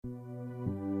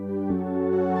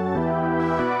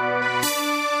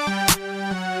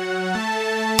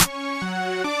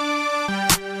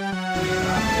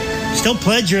Still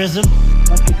plagiarism.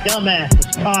 Bunch of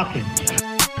dumbasses talking.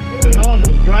 I'll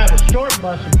just drive a short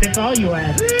bus and pick all you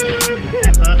asses.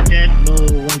 Fuck that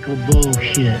bullwinkle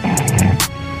bullshit.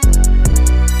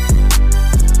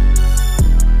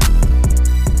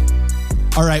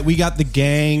 All right, we got the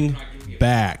gang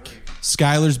back.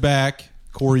 Skylar's back.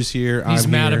 Cory's here. He's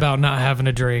I'm mad here. about not having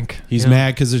a drink. He's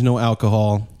mad because there's no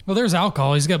alcohol. Well, there's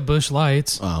alcohol. He's got Busch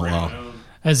Lights. Oh well.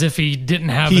 As if he didn't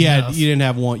have He enough. you didn't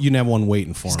have one. You didn't have one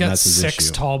waiting for He's him. got That's his 6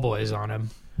 issue. tall boys on him.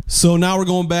 So now we're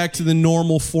going back to the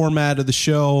normal format of the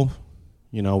show.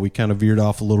 You know, we kind of veered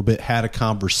off a little bit, had a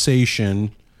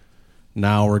conversation.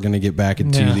 Now we're going to get back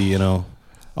into the,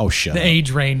 shut The up.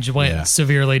 age range went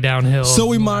severely downhill. So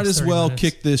we in the might last as 30 well minutes.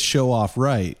 kick this show off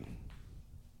right.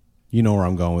 You know where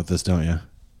I'm going with this, don't you?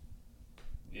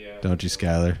 Yeah. Don't you,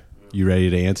 Skylar? You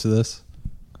ready to answer this?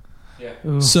 Yeah.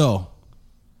 Ooh. So,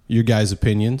 your guys'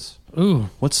 opinions. Ooh.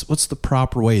 What's the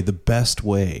proper way, the best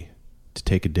way to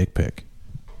take a dick pic?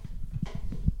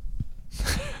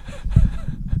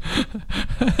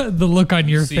 The look on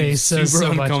your face Super says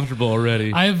so much. uncomfortable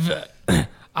already.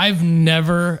 I've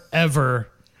never, ever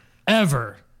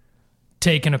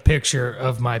taken a picture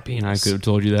of my I penis. could have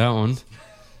told you that one.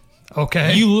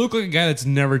 Okay. You look like a guy that's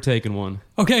never taken one.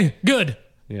 Okay, good.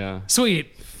 Yeah.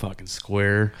 Sweet. Fucking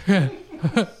square.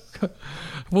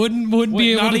 Wouldn't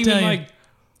be able Not to even tell you. like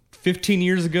 15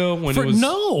 years ago when it was...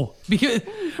 No. Because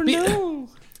No.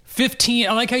 15,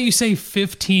 I like how you say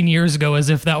 15 years ago as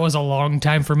if that was a long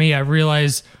time for me. I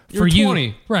realize You're for you.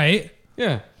 20. Right?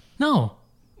 Yeah. No.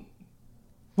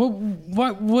 What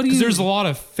do you... There's a lot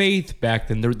of faith back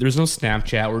then. There's no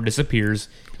Snapchat where it disappears.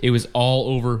 It was all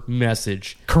over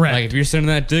message. Correct. Like if you're sending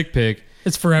that dick pic,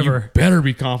 It's forever. you better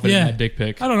be confident in that dick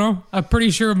pic. I don't know. I'm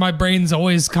pretty sure my brain's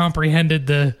always comprehended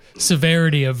the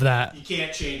severity of that. You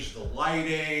can't change the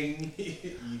lighting.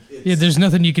 Yeah, there's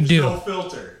nothing you can do. no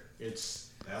filter.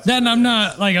 Then I'm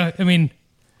not like, I mean,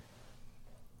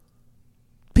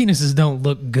 penises don't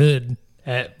look good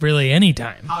at really any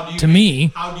time. To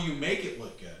me, How do you make it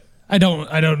look good? I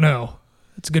don't know.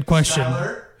 It's a good question.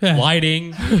 Yeah.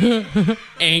 Lighting,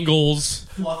 angles,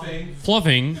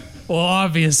 fluffing. Well,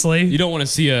 obviously. You don't want to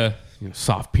see a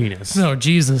soft penis. No,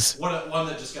 Jesus. One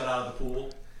that just got out of the pool.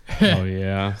 Oh,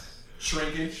 yeah.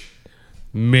 Shrinkage.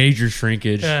 Major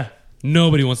shrinkage. Yeah.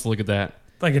 Nobody wants to look at that.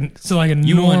 Like a You want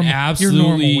your normal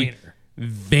absolutely wiener.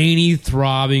 veiny,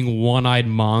 throbbing, one-eyed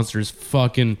monsters.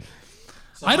 Fucking.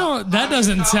 That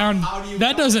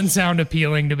doesn't sound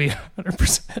appealing to be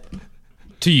 100%.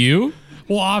 To you?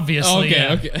 Well, obviously. Okay,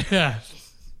 yeah. okay. Yeah.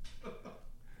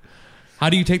 How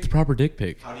do you take the proper dick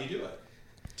pic? How do you do it?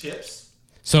 Tips?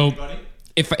 So, Anybody?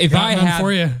 if Got I none had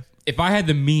for you. if I had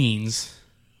the means,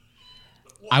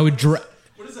 I would What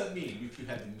does that mean? If you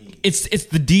had the means? It's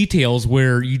the details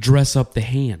where you dress up the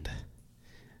hand.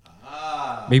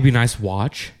 Maybe a nice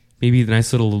watch. Maybe a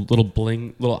nice little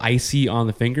bling, little icy on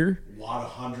the finger. A lot of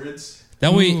hundreds.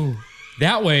 That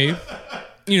way,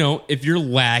 if you're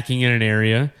lacking in an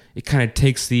area, it kind of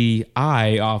takes the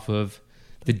eye off of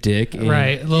the dick. And,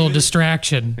 Right. A little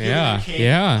distraction. Yeah. Cape,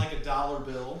 Yeah. Like a dollar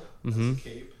bill. That's a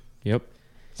cape. Yep.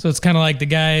 So it's kind of like the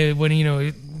guy when,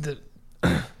 the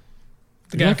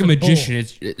You're like a magician.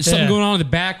 It's something Yeah. going on in the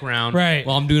background. Right.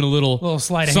 While I'm doing a little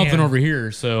sleight of something hand. over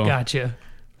here. So, Gotcha.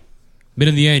 but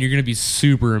in the end, you're going to be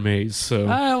super amazed. So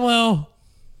Well,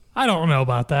 I don't know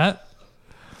about that.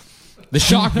 the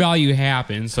shock value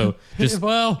happens. So just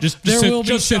there sit, will be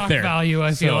just sit shock there. value,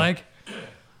 I feel like.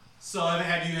 So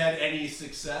have you had any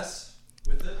success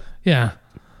with it? Yeah.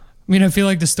 I mean, I feel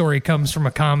like the story comes from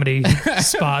a comedy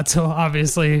spot, so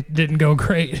obviously it didn't go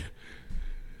great.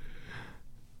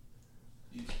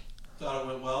 You thought it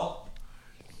went well?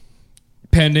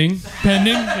 Pending.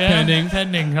 Pending? Yeah. Pending.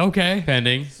 Pending. Okay.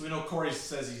 Pending. So we know Cory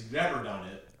says he's never done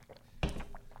it.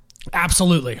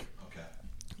 Absolutely. Okay.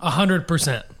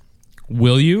 100%.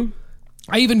 Will you?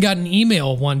 I even got an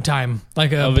email one time,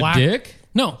 like a Of black... a dick?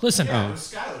 No, listen. Yeah, it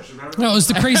was Skylar's, remember? No, it was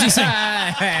the craziest thing.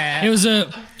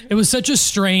 It was such a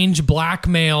strange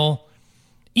blackmail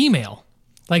email.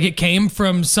 Like it came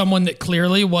from someone that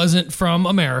clearly wasn't from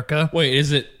America. Wait,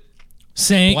 is it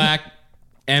Saying black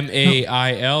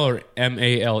M-A-I-L or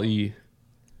M-A-L-E?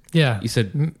 Yeah. You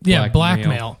said yeah, blackmail.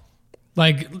 blackmail.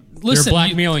 Like listen, They're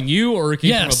blackmailing you or it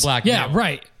came from a blackmail?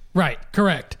 Yeah, right,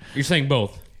 correct. You're saying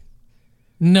both.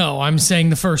 No, I'm saying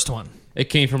the first one. It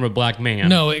came from a black man.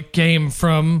 No, it came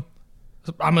from,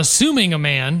 I'm assuming, a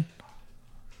man.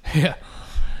 Yeah.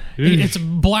 It's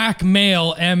black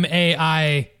male,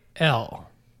 M-A-I-L.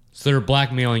 So they're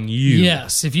blackmailing you.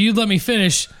 Yes. If you'd let me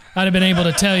finish, I'd have been able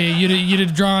to tell you. You'd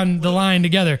have drawn the line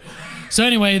together. So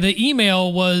anyway, the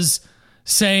email was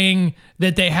saying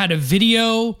that they had a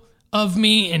video of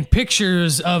me and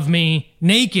pictures of me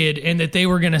naked, and that they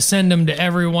were going to send them to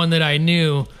everyone that I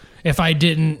knew if I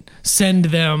didn't send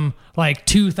them like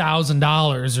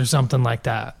 $2,000 or something like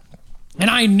that. And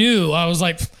I knew, I was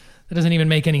like, that doesn't even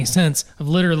make any sense. I've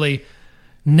literally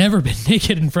never been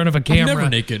naked in front of a camera. Never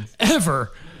naked.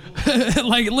 Ever.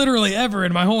 Like literally ever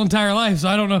in my whole entire life. So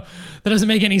I don't know. That doesn't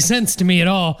make any sense to me at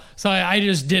all. So I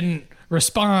just didn't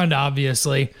respond,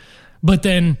 obviously. But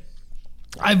then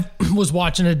I was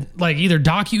watching a like either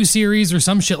docu-series or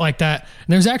some shit like that. And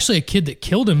there's actually a kid that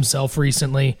killed himself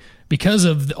recently because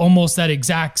of almost that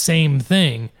exact same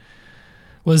thing.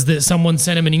 Was that someone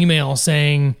sent him an email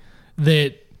saying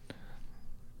that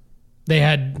they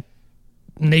had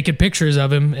naked pictures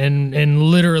of him, and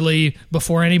literally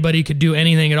before anybody could do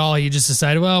anything at all, he just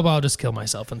decided, well, I'll just kill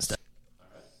myself instead.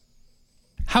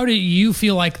 How do you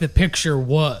feel like the picture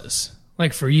was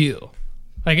like for you?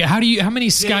 Like, how many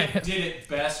Did it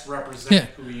best represent Yeah.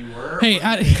 who you were? Hey,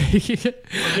 Or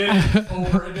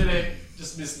did it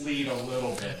just mislead a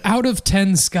little bit? out of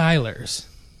 10 Skylars,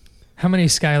 how many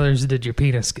Skylars did your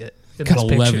penis get? In Got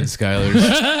this 11 picture?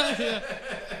 Skylars.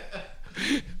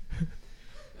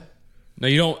 No,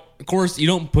 you don't. Of course, you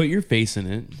don't put your face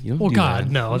in it. You don't Well, do God,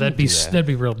 that. no, You that'd don't be do that. that'd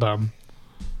be real dumb.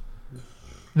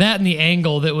 That and the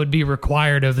angle that would be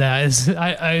required of that is,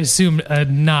 I assume, a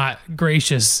not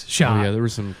gracious shot. Oh, yeah, there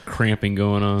was some cramping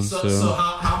going on. So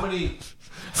how many?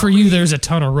 For you, there's a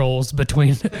ton of rolls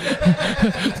between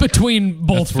between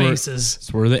both That's where- faces.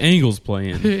 That's where the angle's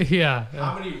playing. Yeah.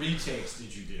 How many retakes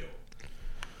did you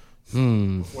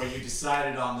do before you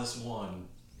decided on this one?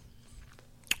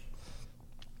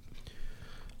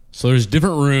 So there's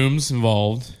different rooms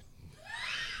involved.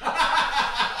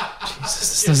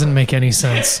 This doesn't make any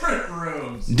sense. Different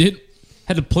rooms.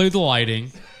 Had to play with the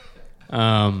lighting.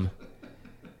 I'm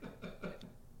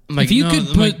like, If you no, could I'm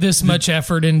put like, this much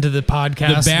effort into the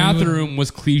podcast, the we would- bathroom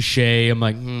was cliche. I'm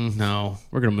like, no,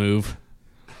 we're gonna move.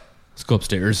 Let's go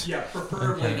upstairs. Yeah,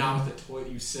 preferably not with the toilet.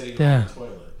 You sitting Yeah. on the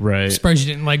toilet. Right. surprised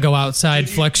you didn't like go outside,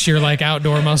 flex your like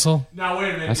outdoor muscle. Now wait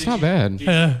a minute. That's did not you-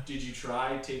 bad. Did you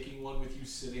try taking one with you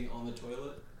sitting on the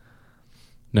toilet?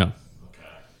 No, Okay.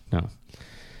 no.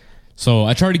 So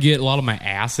I tried to get a lot of my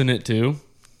ass in it too.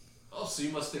 Oh, so you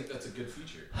must think that's a good feature.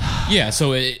 Yeah,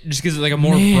 so it just gives it like a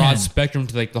more Man. broad spectrum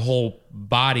to like the whole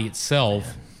body itself.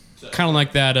 Kind of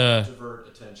like that. Divert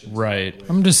attention. Right.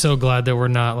 I'm just so glad that we're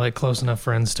not like close enough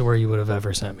friends to where you would have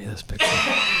ever sent me this picture.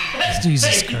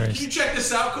 Jesus Can Christ. you check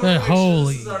this out? Corey? Make sure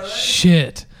Holy this is all right?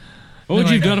 shit. What would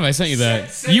Like you have done if I sent you that?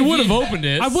 Send You me- would have opened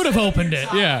it. I would have opened it.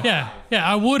 Yeah. Yeah,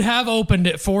 I would have opened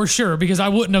it for sure because I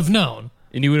wouldn't have known.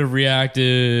 And you would have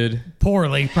reacted.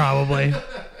 Poorly, probably.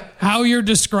 How you're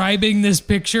describing this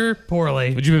picture,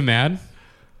 poorly. Would you have been mad?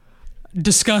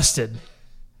 Disgusted.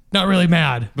 Not really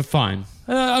mad. But fine.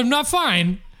 I'm not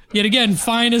fine. Yet again,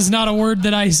 fine is not a word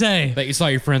that I say. That you saw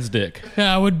your friend's dick.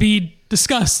 I would be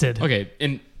disgusted. Okay.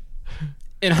 In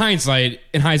hindsight,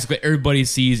 in high school, everybody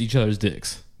sees each other's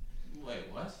dicks. Wait,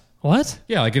 what? What?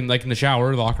 Yeah, like in the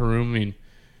shower, the locker room. I mean,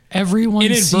 Everyone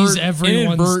sees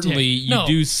everyone's inadvertently, dick. you No.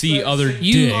 do see other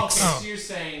you- dicks. Okay, so you're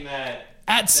saying that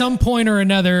At some point or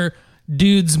another,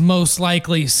 dudes most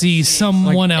likely see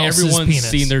someone Like, else's everyone's penis.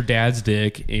 seen their dad's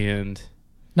dick, and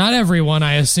Not everyone,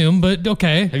 I assume, but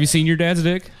okay. have you seen your dad's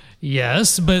dick?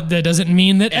 Yes, but that doesn't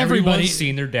mean that everybody. Everyone's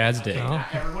seen their dad's dick.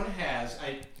 not everyone has.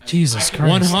 Jesus I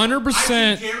Christ.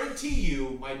 100%. I can guarantee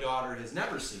you, my daughter has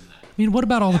never seen that. I mean, what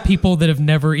about all the people that have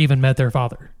never even met their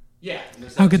father? Yeah. and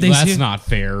there's How that could too. they see That's it? not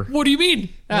fair. What do you mean?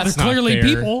 That's They're not clearly fair.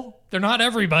 people. They're not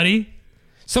everybody.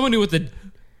 Someone with an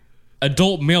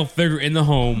adult male figure in the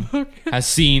home has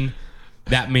seen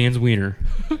that man's wiener.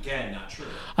 Again, not true.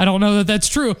 I don't know that that's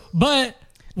true, but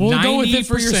we'll go with it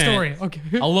for your 90%. story. Okay.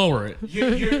 I'll lower it.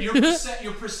 Your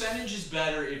percentage is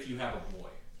better if you have a boy.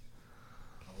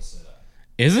 I will say that.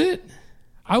 Is it?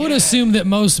 I would assume that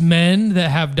most men that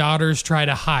have daughters try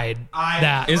to hide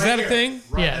that. Is that a thing?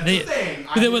 Right, Yeah, that's they the thing.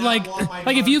 I they do would not like want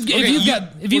my if you've daughter- if you've got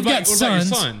What about your sons,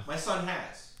 son? My son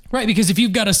has. right? Because if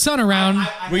you've got a son around,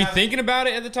 Were you thinking about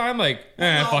it at the time? Like,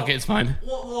 No. fuck it, it's fine.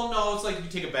 Well, no. It's like you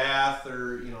take a bath,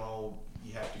 or you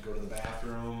have to go to the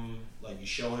bathroom. Like you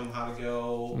show him how to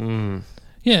go.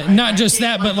 yeah, I not just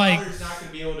can't- that, but my like, daughter's not going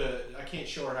to be able to. I can't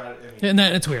show her how to. I mean, and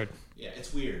that it's weird. yeah,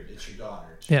 it's weird. It's your daughter.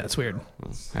 Yeah, it's weird.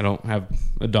 I don't have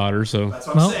a daughter, so. That's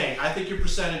what Well- I'm saying. I think your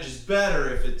percentage is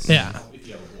better if it's Yeah. if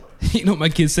you have a boy. You know what my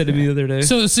kid said to me the other day?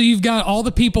 So you've got all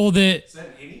the people that Is that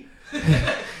an 80?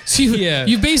 so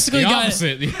you basically the got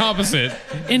opposite. The opposite.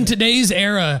 in today's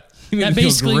era. You made That me feel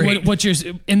basically great. what you're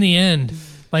in the end.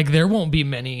 Like there won't be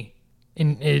many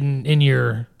in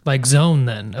your like zone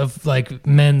then of like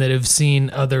men that have seen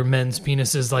other men's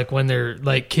penises like when they're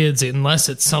like kids, unless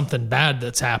it's something bad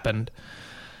that's happened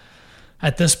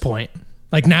at this point.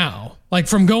 Like now, like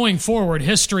from going forward,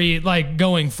 history, like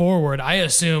going forward, I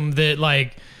assume that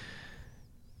like,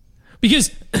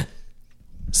 because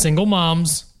single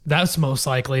moms, that's most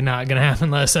likely not going to happen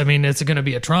unless, I mean, it's going to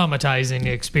be a traumatizing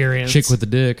experience. Chick with the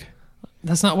dick.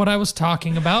 That's not what I was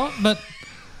talking about, but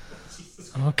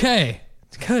okay.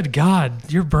 Good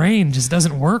God, your brain just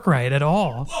doesn't work right at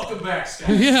all. Welcome back,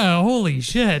 Scott. Yeah, holy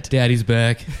shit. Daddy's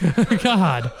back.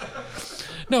 God.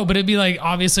 No, but it'd be like,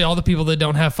 obviously, all the people that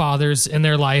don't have fathers in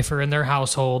their life or in their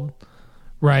household,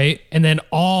 right? And then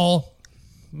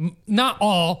not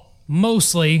all,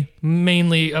 mostly,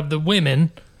 mainly of the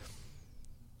women,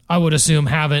 I would assume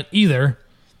haven't either.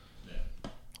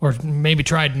 Or maybe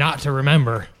tried not to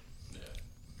remember.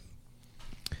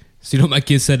 So you know what my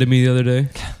kid said to me the other day?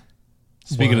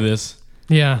 Speaking of this.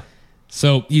 Yeah.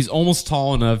 So he's almost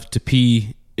tall enough to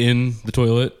pee in the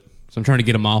toilet. So I'm trying to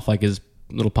get him off like his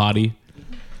little potty.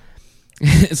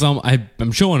 So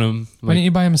I'm showing him. Why didn't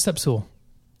you buy him a step stool?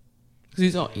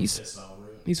 Because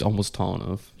he's almost tall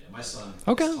enough. Yeah, my son is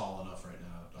Okay. tall enough right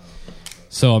now.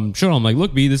 So I'm showing him like,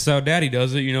 look, B, this is how Daddy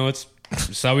does it. You know, it's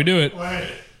just how we do it.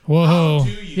 Whoa.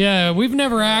 Yeah, we've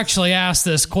never actually asked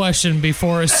this question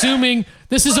before, assuming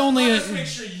this is only Make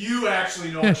sure you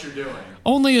actually know what you're doing.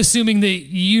 only assuming that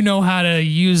you know how to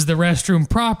use the restroom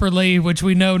properly, which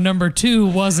we know number 2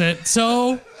 wasn't.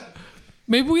 So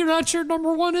maybe we're not sure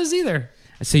number 1 is either.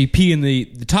 I say you pee in the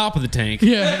top of the tank.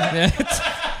 Yeah.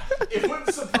 It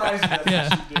wouldn't surprise me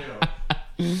that's what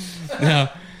you do.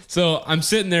 Yeah. So I'm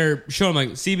sitting there showing him like,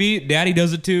 CB, Daddy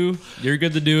does it too. You're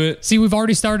good to do it. See, we've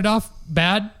already started off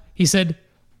bad. He said,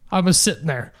 I was sitting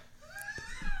there.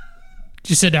 Did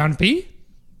you sit down and pee?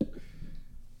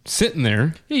 Sitting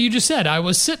there. Yeah, you just said I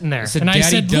was sitting there. Said, And I Daddy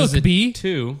said, does look, it B,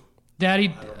 too.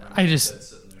 Daddy,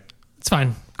 it's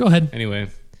fine. Go ahead. Anyway,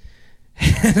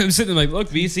 I'm sitting there like, look,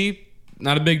 VC,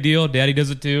 not a big deal. Daddy does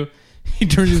it too. He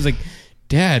turns and he's like,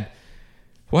 Dad,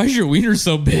 why is your wiener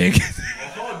so big?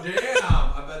 Oh, damn.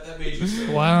 I bet that made you sick.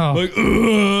 Wow. Like,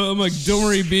 I'm like, don't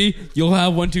worry, B. You'll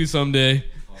have one too someday.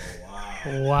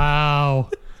 Wow.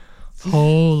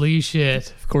 Holy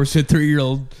shit. Of course, a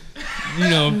 3-year-old, you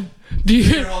know. Do you,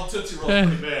 They're all Tootsie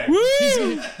Rolls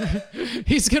pretty big.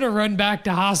 he's going to run back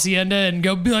to Hacienda and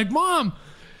go be like, Mom,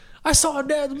 I saw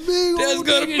Dad's big Dad's old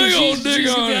got a dick. big And old she's dick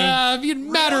just on like, him. "Ah, you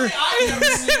matter,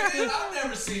 I've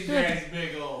never seen Dad's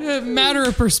big old. matter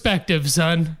of perspective,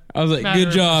 son. I was like, Matter good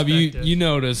of job. perspective. You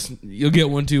notice. You'll get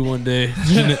one too one day.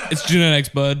 It's genetics,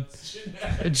 bud.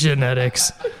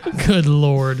 Genetics. Good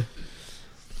Lord.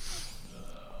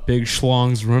 Big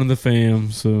schlongs running the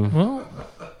fam, so Well,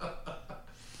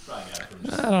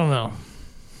 I don't know.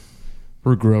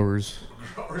 we're growers.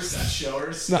 Growers, not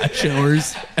showers. Not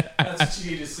showers. That's what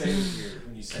you need to say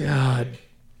when you say God.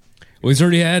 Well, he's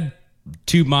already had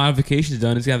 2 modifications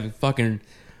done. He's got a fucking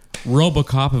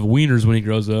Robocop of wieners when he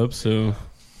grows up, so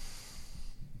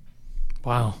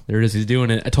Wow. there it is. He's doing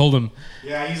it. I told him,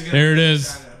 Yeah, he's gonna there it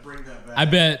is. kinda bring that back. I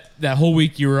bet that whole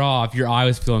week you were off, your eye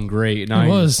was feeling great. Now It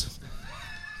was.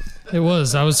 It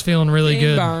was. I was feeling really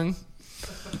good. Bong.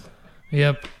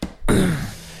 Yep.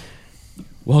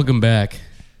 Welcome back.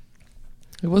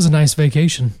 It was a nice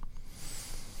vacation.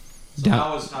 So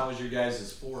how was your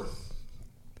guys' 4th?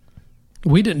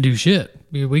 We didn't do shit.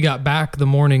 We got back the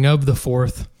morning of the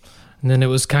 4th, and then it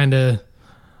was kind of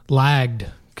lagged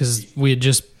because we had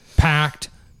just packed,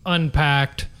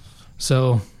 unpacked,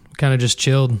 so kind of just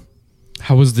chilled.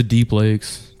 How was the Deep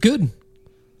Lakes? Good.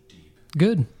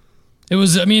 Good. It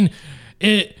was, I mean,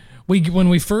 when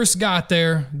we first got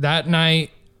there that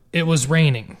night, it was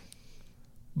raining,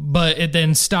 but it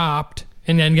then stopped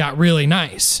and then got really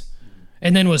nice,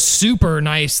 and then was super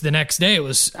nice the next day. It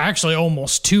was actually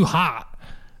almost too hot. I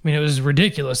mean, it was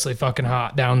ridiculously fucking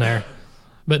hot down there,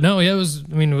 but no, yeah, it was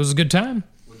a good time.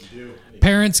 What'd you do?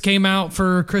 Parents came out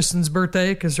for Kristen's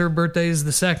birthday because her birthday is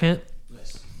the 2nd.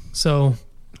 Nice. So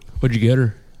What'd you get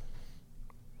her?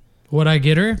 what'd I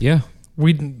get her? Yeah.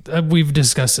 We've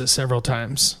discussed it several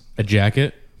times. A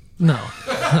jacket? No.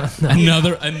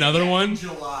 Another one?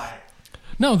 July.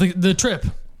 No, the trip.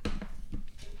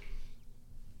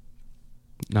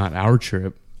 Not our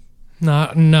trip.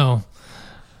 No.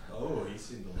 Oh, he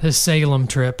seemed a His Salem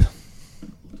trip.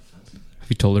 Have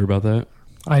you told her about that?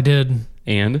 I did.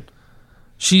 And?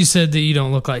 She said that you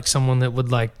don't look like someone that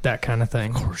would like that kind of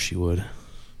thing. Of course she would.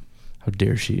 How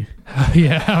dare she?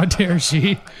 Yeah, how dare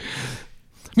she?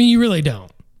 I mean, you really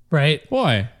don't, right?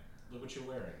 Why? Look what you're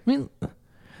wearing. I mean,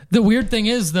 the weird thing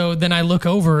is, though, then I look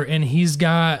over and he's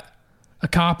got a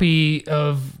copy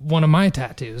of one of my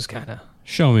tattoos, kind of.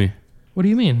 Show me. What do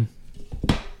you mean?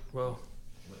 Whoa.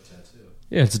 What tattoo?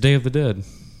 Yeah, it's Day of the Dead.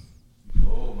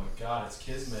 Oh my God, it's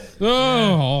Kismet.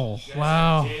 Oh.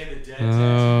 Wow. Day of the Dead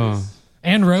Oh. tattoos.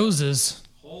 And roses.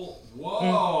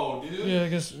 Whoa, dude. Yeah, I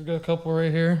guess we've got a couple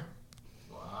right here.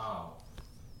 Wow.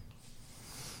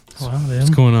 Wow, dude. What's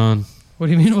going on? What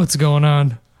do you mean what's going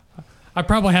on? I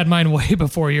probably had mine way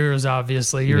before yours,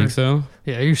 obviously. You think so?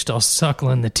 Yeah, you're still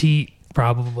suckling the teat,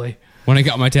 probably, When I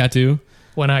got my tattoo?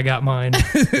 when I got mine.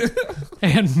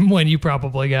 And when you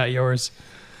probably got yours.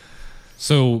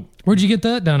 So, Where'd you get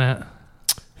that done at?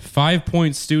 5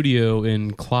 Point Studio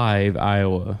in Clive,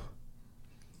 Iowa.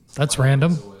 That's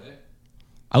random.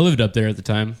 I lived up there at the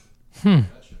time.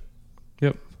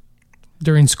 Yep.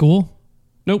 During school?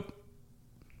 Nope.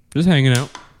 Just hanging out.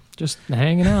 Just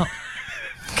hanging out.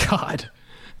 God.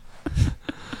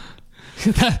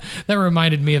 that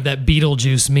reminded me of that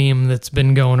Beetlejuice meme that's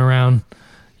been going around.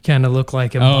 Kind of look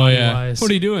like him body-wise. What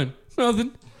are you doing?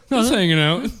 Nothing. Just hanging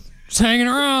out. Just hanging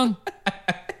around.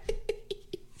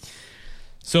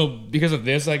 So, because of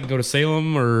this, I can go to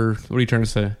Salem, or what are you trying to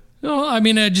say? No, I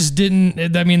mean, I just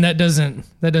didn't. I mean, that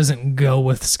doesn't go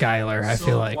with Skylar. I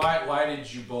feel like. Why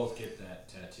did you both get that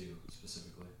tattoo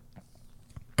specifically?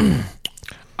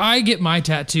 I get my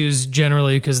tattoos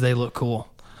generally because they look cool.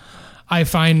 I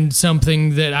find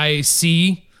something that I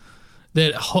see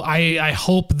that I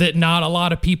hope that not a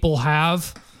lot of people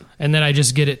have, and then I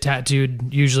just get it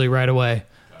tattooed usually right away.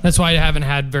 That's why I haven't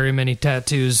had very many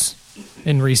tattoos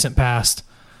in recent past.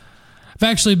 I've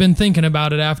actually been thinking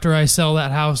about it after I sell that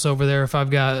house over there. If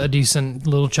I've got a decent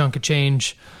little chunk of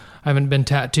change, I haven't been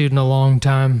tattooed in a long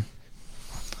time.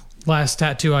 Last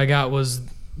tattoo I got was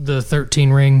the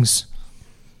 13 rings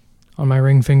on my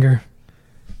ring finger.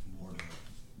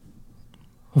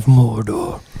 Of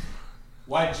Mordor.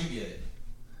 Why did you get it?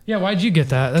 Yeah, why'd you get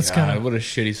that? That's kind of... What a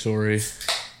shitty story.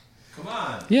 Come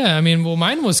on. Yeah, I mean, well,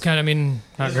 mine was kind of,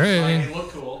 not great. I mean, It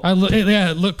looked cool.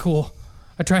 it looked cool.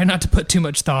 I try not to put too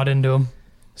much thought into them.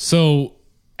 So,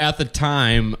 at the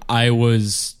time, I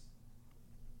was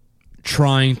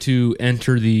trying to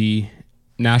enter the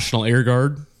National Air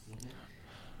Guard.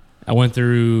 I went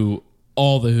through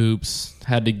all the hoops,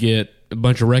 had to get a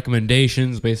bunch of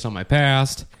recommendations based on my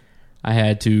past. I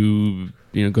had to,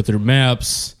 go through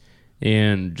maps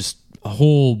and just a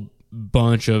whole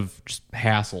bunch of just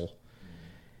hassle.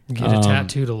 Get a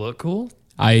tattoo to look cool?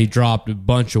 I dropped a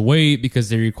bunch of weight because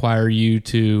they require you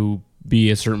to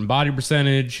be a certain body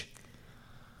percentage.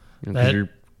 'Cause you're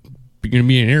going to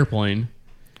be in an airplane.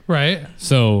 Right.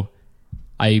 So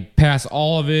I pass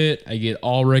all of it. I get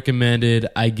all recommended.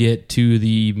 I get to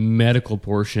the medical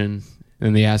portion,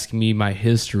 and they ask me my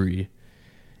history.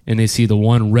 And they see the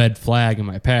one red flag in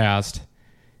my past,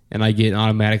 and I get an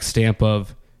automatic stamp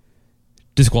of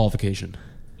disqualification.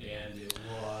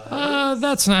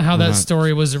 That's not how that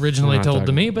story was originally told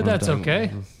to me, but that's talking-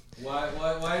 okay. Why?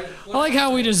 I like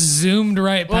how we just zoomed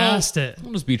right past it.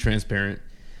 I'll just be transparent.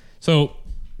 So,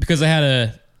 because I had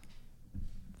a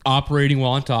operating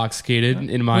while intoxicated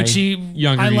in my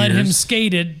younger I let him years.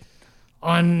 skated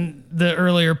on the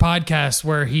earlier podcast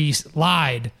where he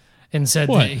lied and said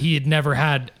What? that he had never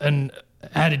had a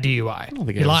DUI. don't think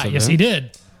I He ever lied. said Yes, that. he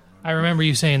did. I remember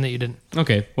you saying that you didn't.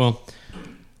 Okay, well,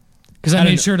 Because I I made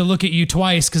didn't- sure to look at you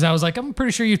twice because I was like, I'm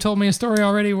pretty sure you told me a story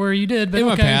already where you did. But in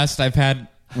my okay. past, I've had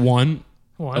one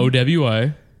One.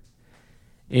 OWI,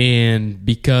 and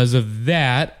because of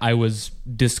that, I was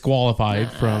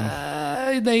disqualified from.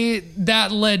 That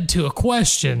led to a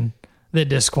question that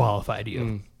disqualified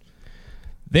you.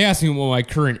 They asked me what my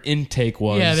current intake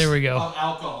was. Yeah, there we go.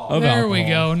 Alcohol. of There we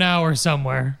alcohol. go. Now we're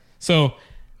somewhere. So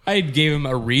I gave him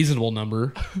a reasonable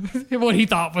number, What he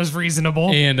thought was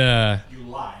reasonable. and You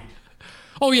lied.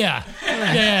 Oh yeah,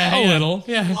 yeah, a yeah. little.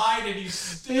 Yeah, Lied and you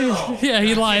still. yeah.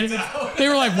 He lied. They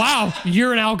were like, "Wow,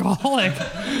 you're an alcoholic."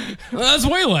 That's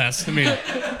way less. I mean,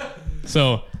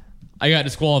 so I got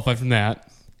disqualified from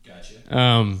that.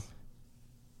 Gotcha.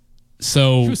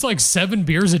 So It was like 7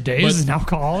 beers a day as an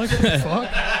alcoholic. What the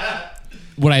fuck?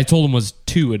 what I told him was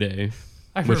 2 a day.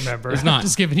 I Which remember. It's not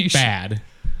just giving you shit. bad.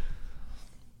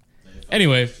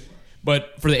 Anyway,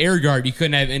 but for the air guard, you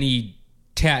couldn't have any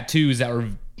tattoos that were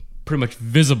pretty much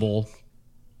visible,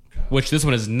 which this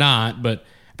one is not. But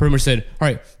I pretty much said, "All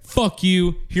right, fuck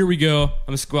you. Here we go. I'm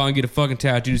gonna go out and get a fucking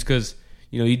tattoo just because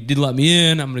you did let me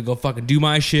in. I'm gonna go fucking do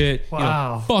my shit.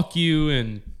 Wow. Fuck you."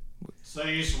 And So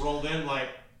you just rolled in like,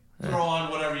 throw on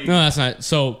whatever you. no, that's not.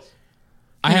 So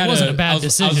I had it wasn't a I bad was-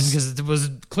 decision because it was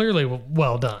clearly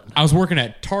well done. I was working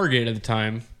at Target at the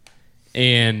time,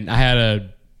 and I had a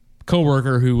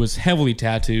coworker who was heavily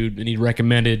tattooed, and he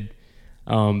recommended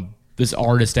this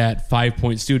artist at 5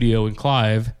 Point Studio in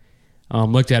Clive.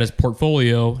 Looked at his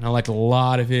portfolio, and I liked a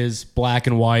lot of his black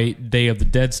and white Day of the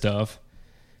Dead stuff.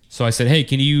 So I said, hey,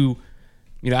 can you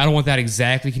I don't want that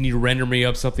exactly. Can you render me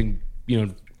up something,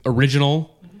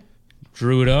 original?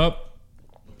 Drew it up,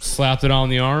 slapped it on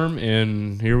the arm,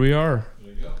 and here we are.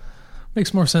 There you go.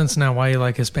 Makes more sense now why you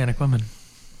like Hispanic women.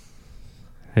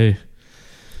 Hey,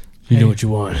 you know what you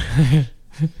want.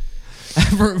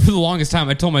 For the longest time,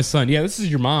 I told my son, yeah, this is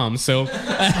your mom. So for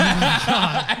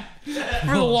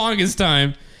the longest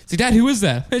time, say, Dad, who is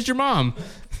that? It's your mom.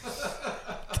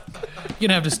 You're going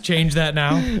to have to change that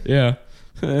now. Yeah.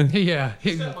 Yeah.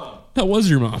 That was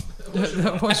your mom.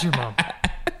 That was your mom.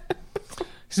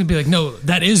 He's going to be like, no,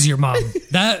 that is your mom.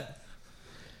 That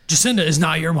Jacinda is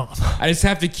not your mom. I just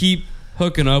have to keep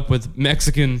hooking up with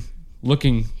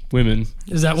Mexican-looking women.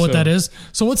 Is that what that is?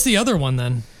 So what's the other one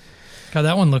then? God,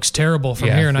 that one looks terrible from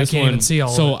here, and I can't even see all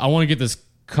of it. So I want to get this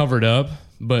covered up,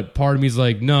 but part of me is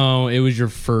like, no, it was your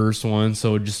first one,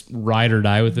 so just ride or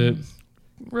die with it.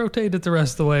 Rotate it the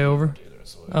rest of the way over.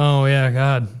 Oh, yeah,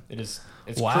 God. It's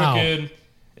wow. crooked.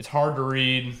 It's hard to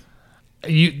read.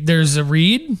 There's a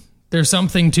read? There's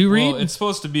something to read? Well, it's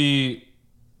supposed to be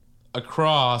a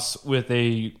cross with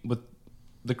the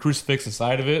crucifix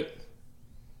inside of it.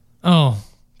 Oh.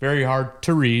 Very hard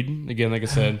to read. Again, like I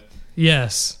said.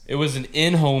 Yes. It was an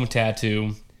in-home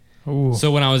tattoo. Ooh.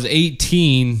 So when I was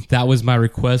 18, that was my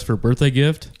request for a birthday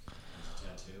gift.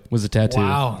 Was a tattoo.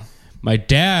 Wow. My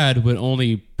dad would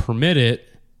only permit it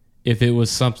if it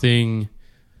was something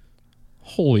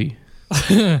holy.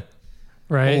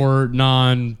 Right. Or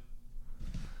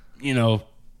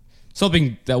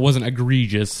something that wasn't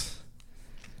egregious.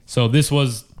 So this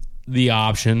was the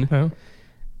option. Oh.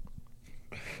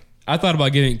 I thought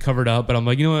about getting it covered up, but I'm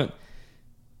like, you know what?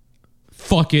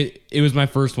 Fuck it. It was my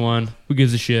first one. Who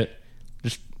gives a shit?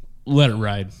 Just let it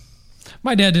ride.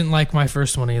 My dad didn't like my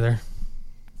first one either.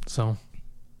 So.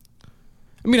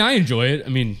 I mean, I enjoy it.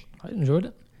 I enjoyed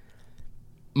it.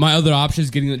 My other option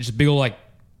is getting just a big old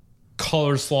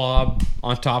color slob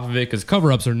on top of it because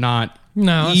cover-ups are not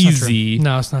easy.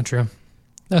 No, it's not true.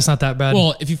 That's not that bad.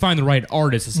 Well, if you find the right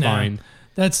artist, it's fine.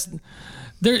 That's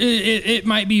there. It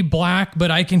might be black, but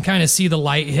I can kind of see the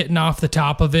light hitting off the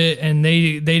top of it, and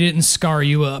they didn't scar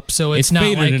you up, so it's not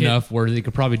faded like enough where they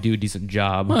could probably do a decent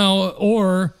job. Well,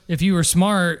 or if you were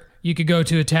smart, you could go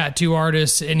to a tattoo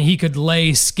artist, and he could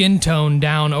lay skin tone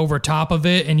down over top of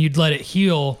it, and you'd let it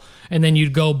heal, and then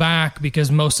you'd go back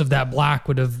because most of that black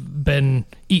would have been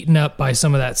eaten up by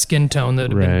some of that skin tone that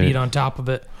would have been beat on top of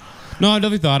it. No, I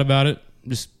definitely thought about it,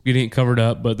 just getting it covered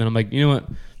up, but then I'm like, you know what?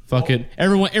 Fuck it.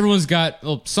 Everyone's got,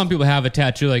 some people have a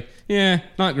tattoo like, yeah,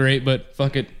 not great, but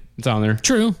fuck it. It's on there.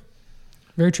 True.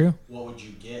 Very true. What would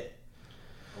you get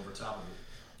over top of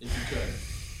it if you could?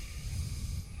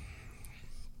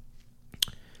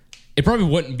 It probably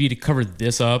wouldn't be to cover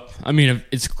this up. I mean,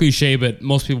 it's cliche, but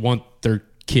most people want their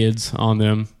kids on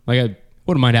them. Like, I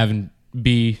wouldn't mind having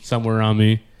B somewhere on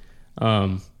me.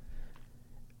 I'm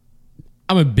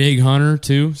a big hunter,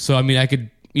 too. So, I mean, I could,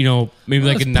 maybe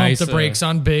like a nice... Pump the brakes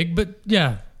on big, but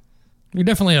yeah. You're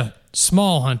definitely a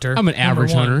small hunter. I'm an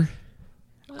average hunter.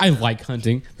 I like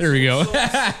hunting. There we go. So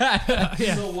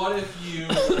what if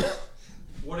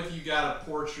you got a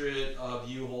portrait of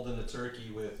you holding a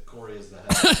turkey with Cory as the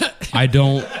head? I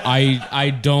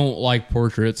don't like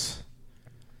portraits.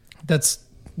 That's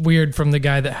weird from the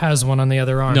guy that has one on the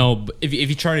other arm. No, but if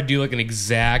you try to do like an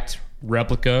exact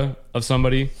replica of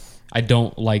somebody, I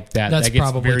don't like that. That's that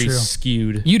gets probably very true.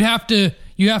 skewed. You have to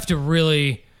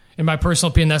really, in my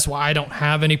personal opinion, that's why I don't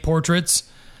have any portraits,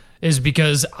 is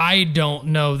because I don't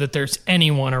know that there's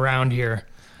anyone around here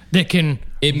that can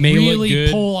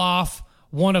really pull off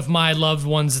one of my loved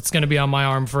ones that's going to be on my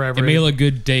arm forever. It may look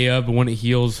good day of, but when it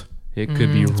heals, it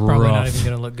could be rough. Probably not even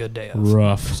going to look good day of.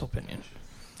 Rough. Personal opinion.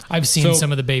 I've seen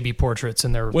some of the baby portraits,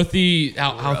 and they're with the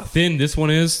how thin this one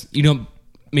is.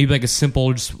 Maybe like a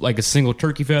simple, just like a single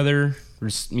turkey feather, or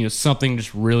just, something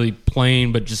just really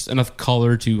plain, but just enough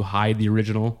color to hide the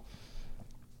original.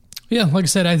 Yeah, like I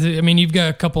said, I mean, you've got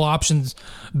a couple options.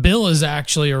 Bill is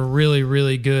actually a really,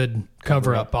 really good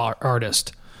cover-up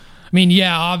artist. I mean,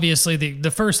 yeah, obviously,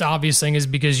 the first obvious thing is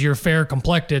because you're fair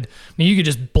complected. I mean, you could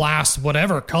just blast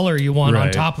whatever color you want on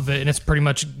top of it, and it's pretty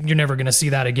much, you're never going to see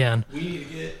that again. We need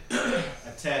to get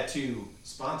a tattoo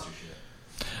sponsorship.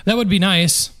 That would be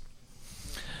nice.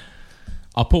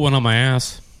 I'll put one on my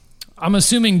ass. I'm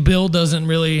assuming Bill doesn't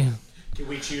really... Can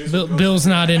we choose? Bill's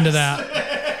not into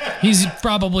that. He's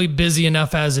probably busy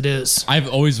enough as it is. I've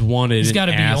always wanted He's got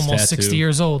to be almost tattoo. 60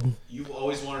 years old. You've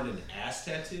always wanted an ass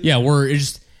tattoo? Yeah, where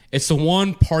it's the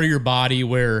one part of your body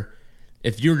where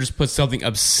if you were just put something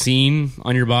obscene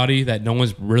on your body that no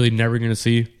one's really never going to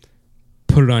see,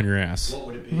 put it on your ass. What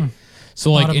would it be?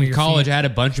 So like Bottom of in your college, feet. I had a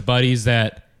bunch of buddies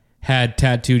that had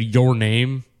tattooed your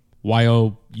name,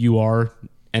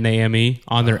 YOURNAME,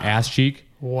 on their ass cheek.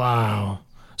 Wow.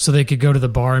 So they could go to the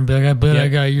bar and be like, I bet I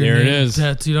got your there it name is.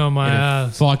 tattooed on my And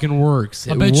ass. it fucking works.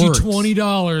 I bet you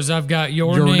 $20 I've got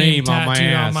your name on my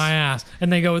tattooed ass. on my ass.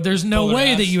 And they go, there's no Bullet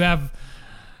way ass. that you have...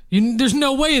 there's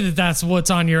no way that that's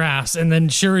what's on your ass. And then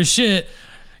sure as shit,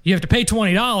 you have to pay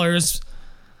 $20.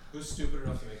 Who's stupid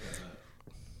enough to make that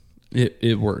bet?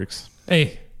 It works.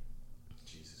 Hey,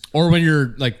 Or when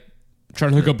you're like trying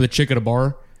to hook up with a chick at a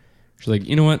bar, she's like,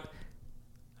 you know what?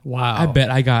 wow. I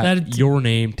bet I got That- your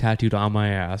name tattooed on my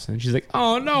ass. And she's like,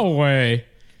 oh, no way.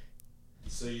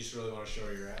 So you just really want to show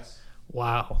her your ass?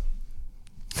 Wow.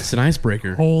 It's an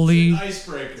icebreaker. Holy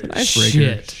Icebreaker. Icebreaker.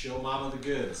 shit. Show mama the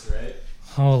goods, right?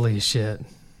 Holy shit.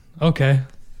 Okay.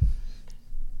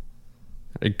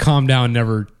 Calm down,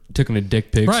 never took him a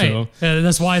dick pic. Right. So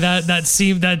That's why that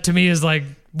seemed, that to me is like,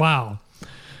 wow.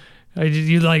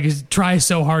 You like try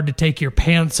so hard to take your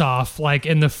pants off like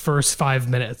in the first 5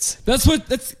 minutes. that's the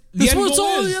That's end what it's goal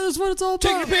all. is. Yeah, that's what it's all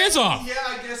Take about. your pants off. Yeah,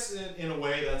 I guess in a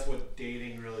way that's what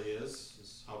dating really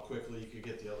is how quickly you could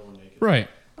get the other one naked. Right.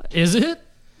 Is it?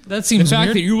 That The seems fact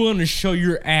weird. that you're willing to show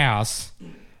your ass,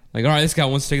 like, all right, this guy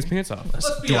wants to take his pants off.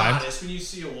 Let's be Do I? honest. When you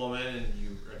see a woman and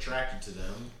you're attracted to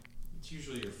them, it's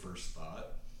usually your first thought.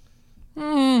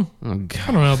 Oh, I God.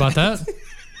 don't know about that.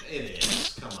 It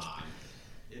is. Come on.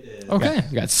 It is. Okay.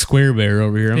 You got SquareBear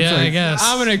over here. I'm Yeah, sorry. I guess.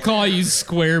 I'm going to call you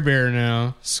SquareBear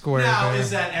now. Square. Now, bear.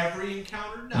 is that every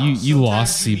encounter? No. You Sometimes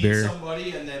lost, you meet Seabear.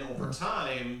 somebody and then over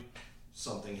time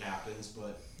something happens,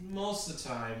 but most of the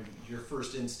time your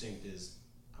first instinct is,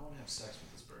 I want to have sex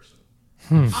with this person.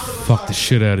 I'm gonna go Fuck talk the to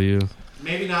shit out of you. them.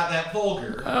 Maybe not that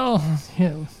vulgar. Oh,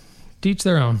 yeah. Teach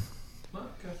their own. Okay.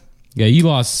 Yeah, you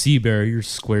lost SeaBear. You're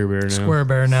SquareBear now. Square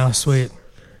bear now. Sweet.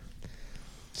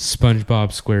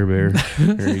 SpongeBob SquareBear.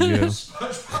 There you go.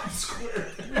 SpongeBob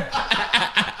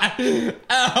SquareBear.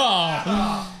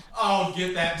 Oh,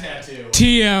 get that tattoo.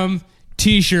 TM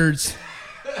T-shirts.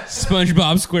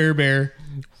 SpongeBob SquareBear.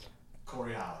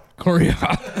 Cory. Corey.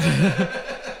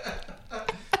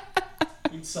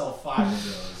 We'd sell 5 of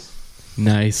those.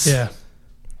 Nice. Yeah.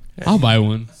 I'll buy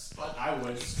one. I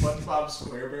would. SpongeBob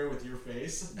SquareBear with your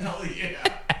face. Hell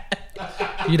yeah.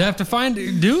 You'd have to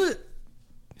do it.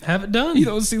 Have it done. You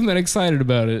don't seem that excited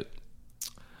about it.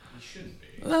 You shouldn't be.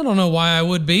 I don't know why I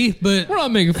would be, but We're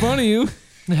not making fun of you.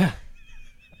 yeah.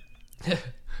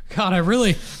 God,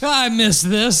 I miss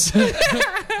this.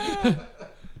 The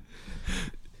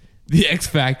X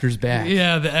Factor's back.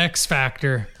 Yeah, the X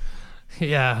Factor.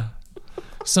 Yeah.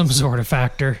 Some sort of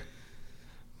factor.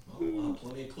 Oh,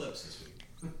 plenty of clips this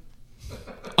week.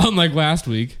 Unlike last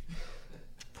week.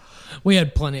 We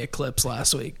had plenty of clips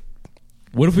last week.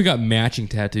 What if we got matching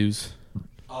tattoos?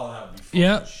 Oh, that would be fun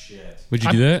Yeah. as shit. Would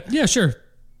you do that? Yeah, sure.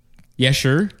 Yeah,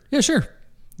 sure. Yeah, sure.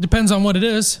 Depends on what it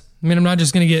is. I mean, I'm not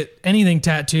just going to get anything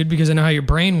tattooed because I know how your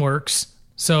brain works.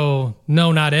 So,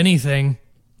 no, not anything.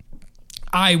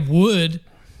 I would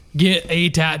get a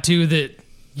tattoo that,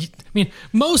 I mean,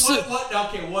 most of...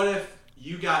 What if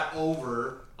you got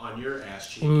over on your ass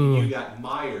cheek Ooh. and you got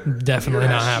Meyer Definitely on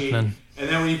your not ass cheek, happening. and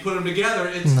then when you put them together,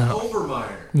 it's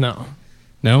Overmire. No.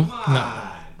 No? Come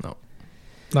on.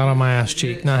 Not on my ass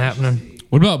cheek. Not happening.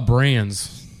 What about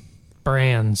brands?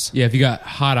 Brands. Yeah, if you got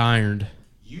hot ironed.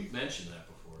 You mentioned that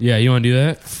before. Yeah, you want to do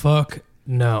that? Fuck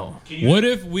no. Can you, What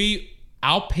if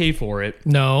I'll pay for it.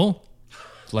 No.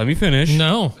 Let me finish.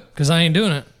 No. Because I ain't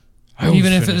doing it. will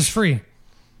Even if it finish. is free.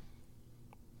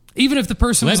 Even if the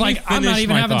person Let was me like, I'm not finish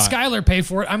even my having thought. Skylar pay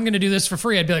for it. I'm going to do this for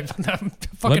free. I'd be like, fucking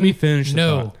Let me finish the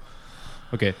No. thought.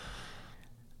 Okay.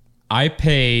 I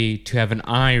pay to have an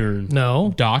iron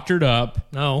No. doctored up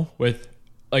No. with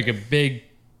like a big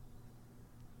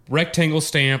rectangle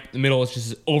stamp. In the middle is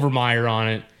just Overmire on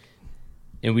it.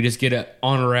 And we just get it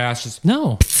on our ass. Just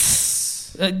No.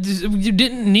 You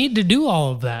didn't need to do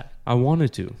all of that. I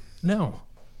wanted to. No.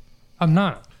 I'm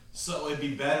not. So it'd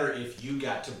be better if you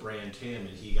got to brand him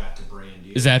and he got to brand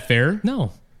you. Is that fair?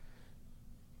 No.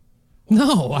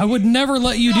 No, I would never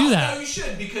let you do No, that. you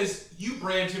should, because you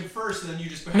brand him first and then you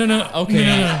just No, no. Okay.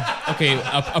 No. Okay.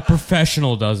 A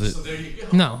professional does it. So there you go.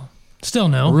 No. Still A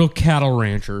no. real cattle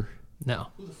rancher. No.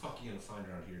 Who the fuck are you going to find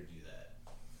around here to do that?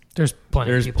 There's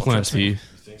plenty There's of people. trust me. plenty.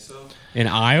 You think so? In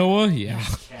Iowa? Yeah.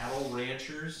 Cattle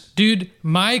ranchers? Dude,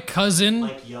 my cousin...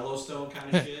 Like Yellowstone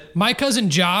kind of shit? My cousin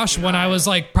Josh, when I was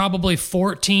like probably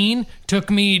 14, took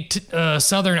me to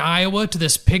southern Iowa to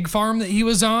this pig farm that he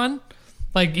was on.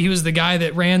 Like, he was the guy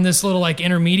that ran this little, like,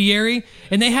 intermediary.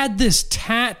 And they had this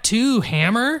tattoo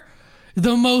hammer.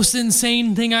 The most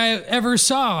insane thing I ever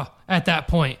saw at that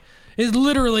point. It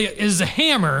literally is a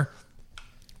hammer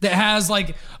that has,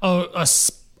 like, a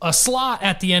slot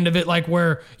at the end of it, like,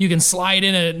 where you can slide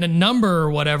in a number or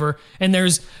whatever. And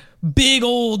there's big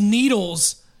old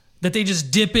needles that they just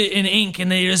dip it in ink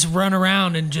and they just run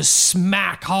around and just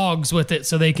smack hogs with it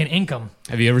so they can ink them.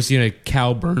 Have you ever seen a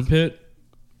cow burn pit?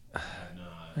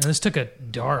 And this took a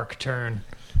dark turn.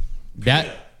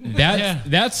 That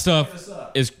stuff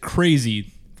is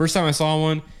crazy. First time I saw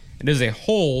one, it is a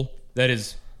hole that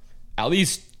is at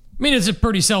least... I mean, it's a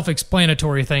pretty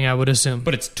self-explanatory thing, I would assume.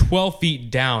 But it's 12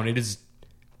 feet down. It is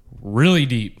really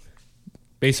deep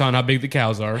based on how big the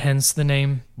cows are. Hence the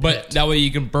name. But that way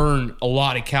you can burn a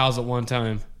lot of cows at one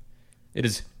time. It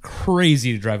is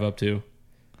crazy to drive up to.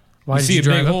 Why did you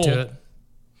drive up to it?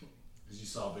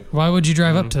 Why would you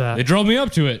drive up to that? They drove me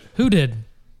up to it. Who did?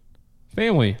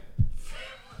 Family.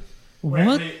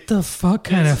 What the fuck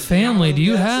kind of family do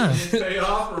you have?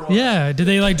 Yeah, did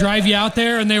they like drive you out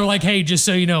there and they were like, hey, just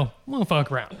so you know, we'll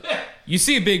fuck around. You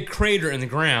see a big crater in the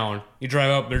ground. You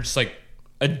drive up, there's just like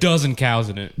a dozen cows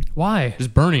in it. Why?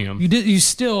 Just burning them. You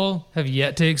still have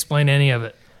yet to explain any of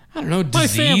it. I don't know, My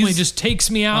disease? family just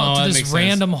takes me out to that this makes sense.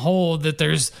 random hole that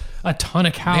there's a ton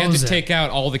of cows They have to in. take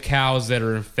out all the cows that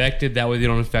are infected. That way they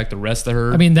don't infect the rest of the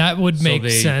herd. I mean, that would make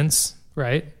sense,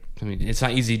 right? I mean, it's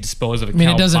not easy to dispose of a cow I mean,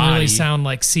 it doesn't body. really sound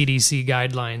like CDC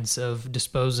guidelines of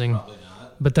disposing,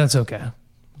 but that's okay.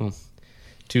 Well,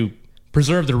 to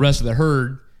preserve the rest of the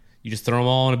herd, you just throw them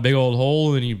all in a big old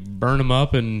hole and you burn them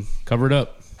up and cover it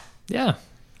up. Yeah,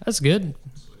 that's good.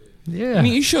 Yeah. I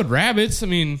mean, you showed rabbits. I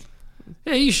mean,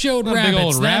 yeah, you showed a rabbits. big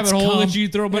old rabbit hole that you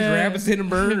throw a bunch of Yeah. rabbits in and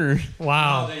burn? Or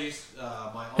Wow. No, they used,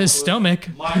 His stomach.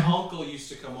 My uncle used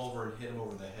to come over and hit him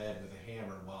over the head with a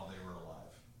hammer while they were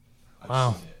alive.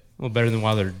 Wow. Seen it. well, better than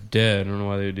while they're dead. I don't know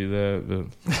why they would do that.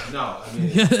 But No, I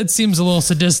mean, Yeah, it seems a little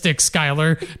sadistic,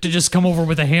 Skylar, to just come over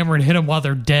with a hammer and hit them while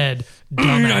they're dead. you're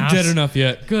not Dumbass. dead enough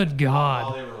yet. Good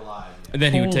while God. they were alive. Yeah. And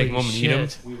then he would take them Holy home and eat them.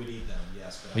 shit. We would eat them,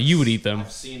 yes. But Well, you would eat them.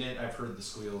 I've seen it. I've heard the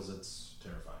squeals. It's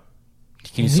terrifying.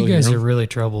 Can you You still guys hear are them? really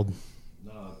troubled.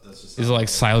 No, that's just Is it not like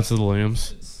fun. Silence of the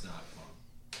Lambs? It's not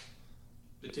fun.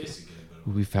 It tasted good,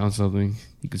 but We found something.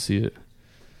 You could see it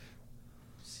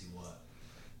see what?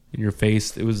 in your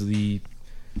face. It was the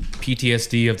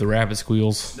PTSD of the rabbit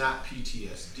squeals. It's not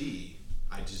PTSD.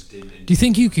 I just didn't. Do you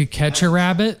think you could catch a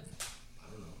rabbit?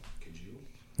 I don't know. Could you?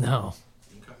 No.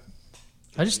 Okay.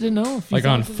 I just didn't know. If you Like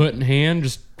on thought- foot and hand,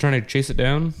 just trying to chase it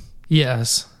down.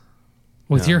 Yes.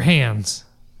 With your hands.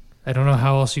 I don't know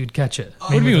how else you'd catch it. What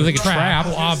do you mean, with like a trap?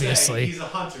 Well, obviously. He's a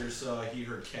hunter, so he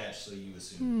heard catch, so you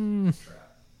assume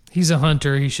trap. He's a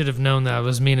hunter. He should have known that I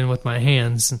was meaning with my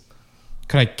hands.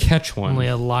 Could I catch one? Only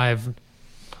a live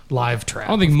trap.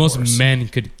 I don't think of most course. men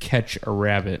could catch a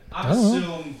rabbit. I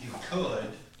assume you could.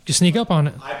 Just sneak up on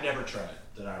it. I've never tried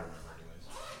that I remember,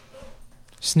 anyways.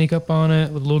 Sneak up on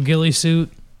it with a little ghillie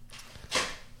suit.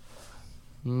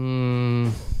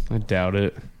 I doubt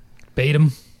it. Bait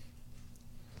him.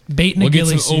 Bait in a We'll get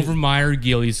ghillie some suit. Overmire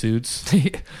ghillie suits.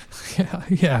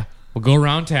 yeah. We'll go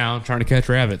around town trying to catch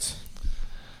rabbits.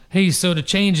 Hey, so to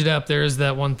change it up, there is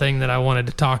that one thing that I wanted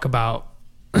to talk about.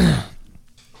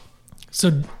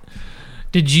 So,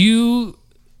 did you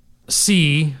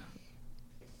see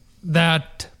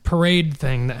that parade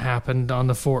thing that happened on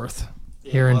the 4th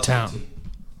here in town?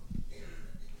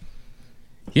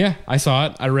 Yeah, I saw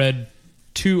it. I read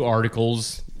 2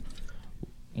 articles.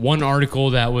 One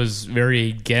article that was very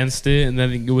against it, and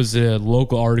then it was a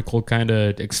local article kind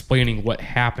of explaining what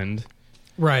happened.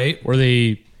 Right. Where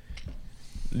these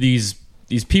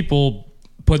people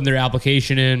putting their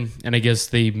application in, and I guess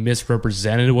they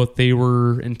misrepresented what they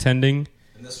were intending.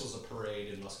 And this was a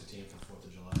parade in Muscatine for 4th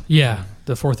of July. Yeah,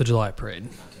 the 4th of July parade.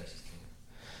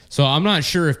 So I'm not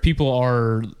sure if people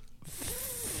are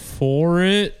for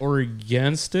it or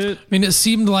against it. I mean, it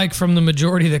seemed like from the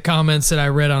majority of the comments that I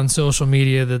read on social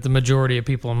media that the majority of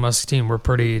people in Muscatine were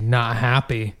pretty not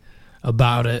happy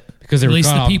about it. Because they At were least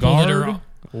caught the off people that guard, are.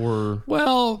 or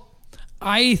Well,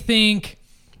 I think.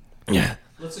 Yeah.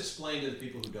 Let's explain to the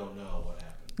people who don't know what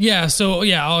happened. Yeah, so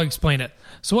I'll explain it.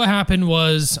 So what happened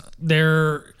was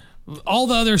all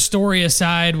the other story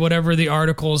aside, whatever the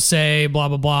articles say, blah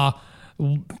blah blah.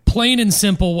 Plain and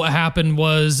simple, what happened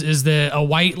is that a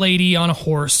white lady on a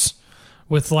horse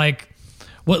with like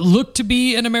what looked to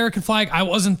be an American flag. I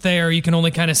wasn't there. You can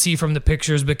only kind of see from the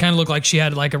pictures, but kind of looked like she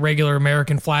had like a regular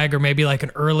American flag or maybe like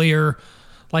an earlier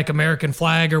like American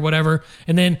flag or whatever.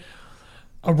 And then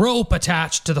a rope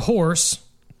attached to the horse.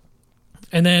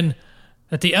 And then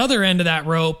at the other end of that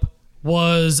rope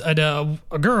was a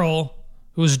girl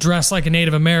who was dressed like a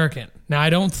Native American. Now, I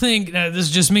don't think, this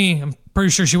is just me, I'm pretty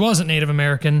sure she wasn't Native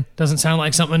American. Doesn't sound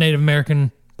like something a Native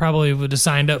American probably would have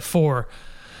signed up for.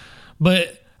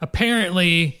 But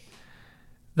apparently,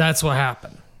 that's what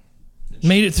happened.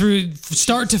 Made it through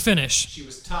start to finish. She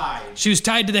was tied. She was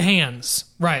tied to the hands,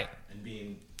 right.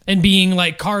 And being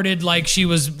like carted like she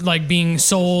was like being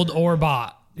sold or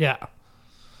bought. Yeah.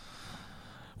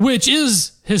 Which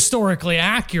is historically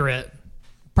accurate.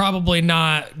 Probably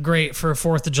not great for a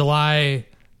 4th of July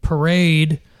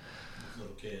parade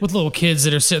with little kids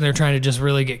that are sitting there trying to just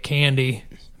really get candy.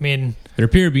 I mean, there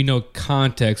appeared to be no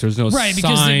context. There's no sign.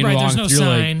 There's no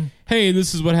sign. Like, hey,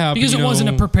 this is what happened. Because it wasn't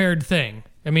a prepared thing.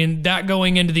 I mean, that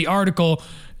going into the article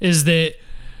is that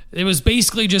it was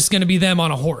basically just going to be them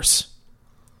on a horse.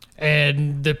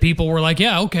 And the people were like,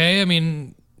 yeah, okay. I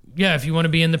mean, yeah, if you want to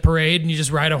be in the parade and you just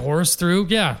ride a horse through,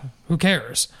 yeah, who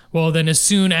cares? Well, then as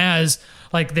soon as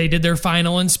like they did their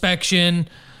final inspection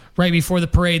right before the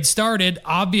parade started,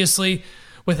 obviously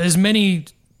with as many,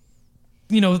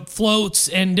 floats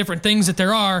and different things that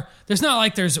there's not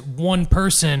like there's one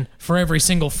person for every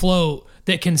single float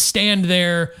that can stand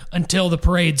there until the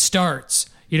parade starts.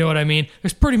 You know what I mean?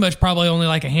 There's pretty much probably only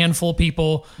like a handful of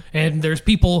people, and there's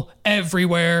people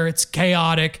everywhere. It's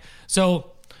chaotic.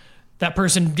 So that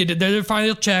person did their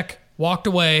final check, walked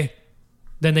away,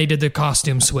 then they did the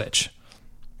costume switch.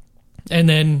 And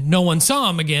then no one saw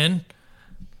him again.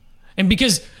 And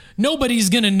because nobody's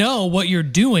going to know what you're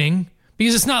doing,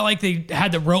 because it's not like they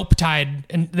had the rope tied,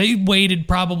 and they waited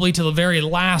probably till the very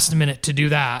last minute to do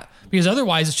that. Because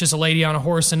otherwise it's just a lady on a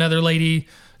horse, another lady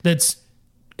that's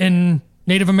in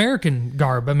Native American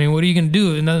garb. I mean, what are you going to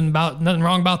do? Nothing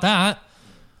wrong about that. I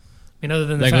mean, other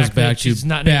than the fact that she's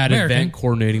not Native bad American. Event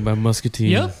coordinating by Muscatine.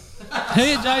 Yep.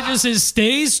 It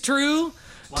stays true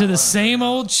to the same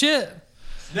old shit.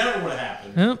 never would have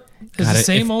happened. Yep. It's the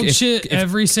same old shit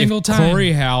every single time.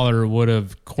 Corey Haller would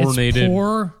have coordinated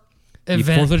poor the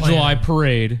event 4th of July planning.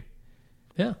 parade,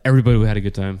 Yeah. everybody would have had a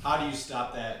good time. How do you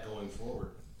stop that going forward?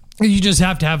 You just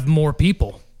have to have more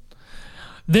people.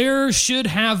 There should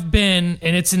have been,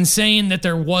 and it's insane that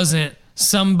there wasn't,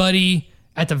 somebody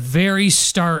at the very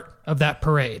start of that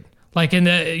parade. Like in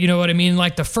the, you know what I mean?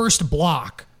 Like the first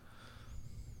block.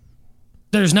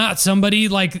 There's not somebody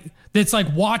like that's like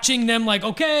watching them like,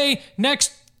 okay,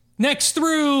 next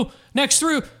through.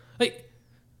 Like,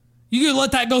 you could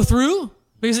let that go through?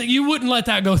 Because you wouldn't let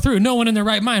that go through. No one in their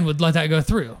right mind would let that go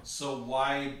through. So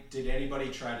why did anybody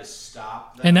try to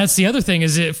stop that? And that's the other thing,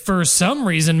 is it for some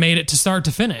reason made it to start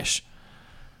to finish.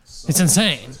 It's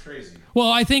insane. That's crazy.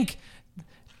 Well, I think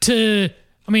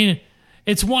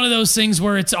it's one of those things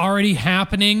where it's already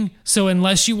happening. So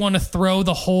unless you want to throw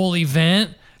the whole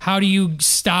event, how do you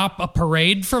stop a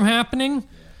parade from happening?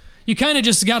 You kind of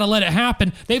just got to let it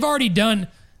happen. They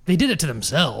did it to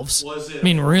themselves.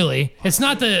 Really. It's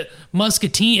not the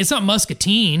Muscatine. It's not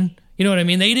Muscatine. You know what I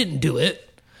mean? They didn't do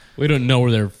it. We don't know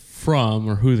where they're from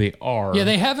or who they are. Yeah,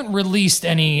 they haven't released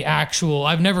any actual.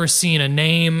 I've never seen a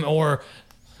name, or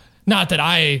not that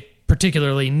I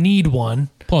particularly need one.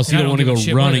 Plus, you don't want to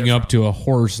go running up to a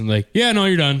horse and like, yeah, no,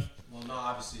 you're done. Well, no,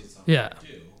 obviously it's something to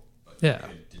do, but you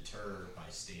could deter by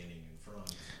standing in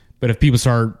front. But if people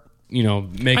start,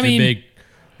 making a big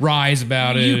rise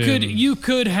about it. You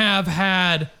could have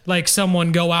had like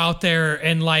someone go out there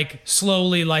and like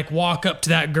slowly like walk up to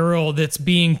that girl that's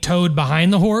being towed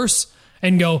behind the horse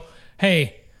and go,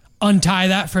 "Hey, untie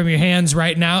that from your hands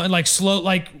right now," and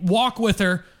like walk with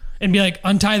her and be like,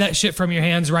 "Untie that shit from your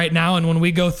hands right now, and when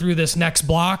we go through this next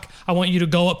block, I want you to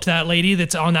go up to that lady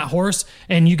that's on that horse,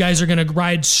 and you guys are going to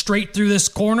ride straight through this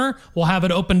corner. We'll have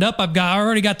it opened up. I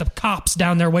already got the cops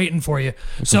down there waiting for you."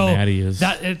 So Natty is.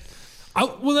 that's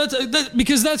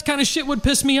because that kind of shit would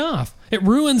piss me off. It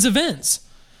ruins events.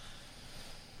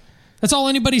 That's all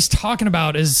anybody's talking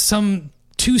about is some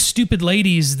two stupid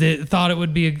ladies that thought it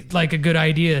would be a good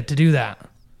idea to do that.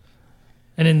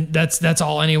 And then that's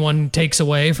all anyone takes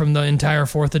away from the entire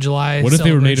 4th of July. What if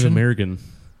they were Native American?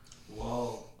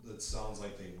 Well, that sounds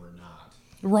like they were not.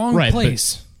 Wrong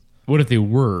place. What if they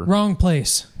were? Wrong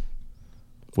place.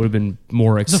 Would have been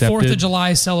more accepted. The 4th of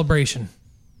July celebration.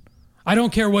 I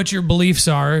don't care what your beliefs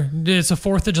are. It's a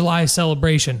 4th of July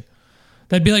celebration.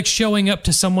 That'd be like showing up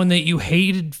to someone that you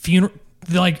hated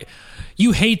like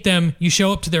you hate them. You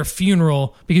show up to their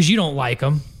funeral because you don't like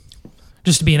them,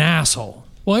 just to be an asshole.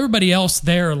 Well, everybody else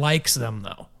there likes them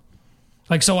though.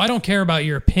 Like, so I don't care about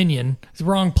your opinion. It's the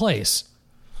wrong place.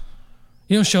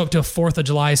 You don't show up to a 4th of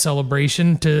July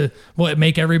celebration to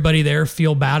make everybody there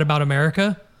feel bad about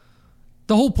America.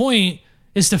 The whole point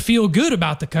is to feel good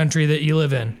about the country that you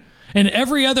live in. And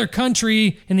every other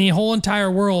country in the whole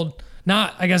entire world,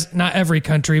 not every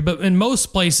country, but in most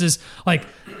places, like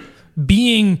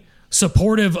being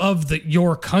supportive of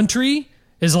your country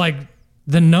is like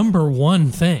the number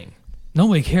one thing.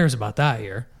 Nobody cares about that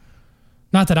here.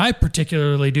 Not that I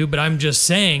particularly do, but I'm just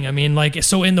saying, I mean, like,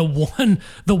 so in the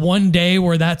one day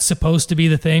where that's supposed to be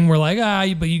the thing, we're like,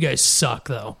 but you guys suck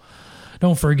though.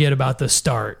 Don't forget about the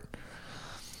start.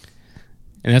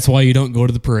 And that's why you don't go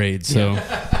to the parade. So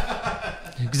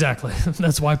exactly.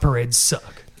 That's why parades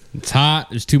suck. It's hot.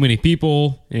 There's too many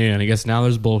people. And I guess now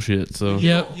there's bullshit. So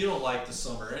yep. You don't like the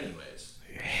summer anyways.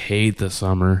 Hate the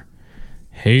summer.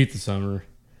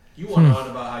 You went on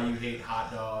about how you hate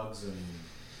hot dogs and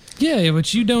yeah,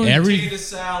 but you don't. potato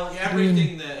salad,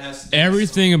 everything that has to do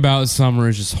Everything about summer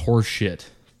is just horse shit.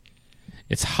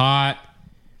 It's hot.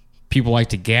 People like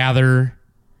to gather.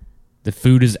 The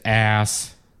food is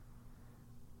ass.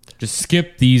 Just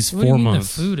skip these What do 4 you mean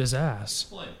months. the food is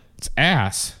ass? It's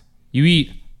ass. You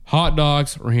eat hot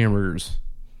dogs or hamburgers.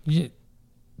 You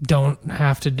don't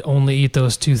have to only eat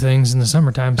those two things in the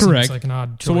summertime. Correct. Seems like an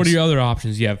odd choice. So what are your other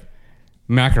options? You have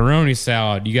macaroni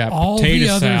salad. You got all potato the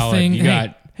other salad. things? You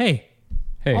got hey,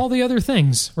 hey. all the other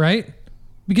things, right?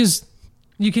 Because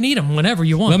you can eat them whenever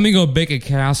you want. Let me go bake a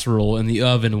casserole in the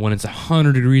oven when it's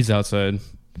 100 degrees outside.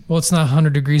 Well, it's not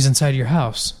 100 degrees inside your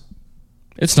house.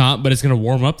 It's not, but it's going to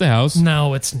warm up the house.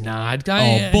 No, it's not. I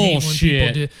hate when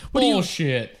Bullshit. people do-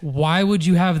 Bullshit. Why would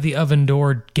you have the oven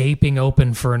door gaping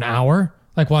open for an hour?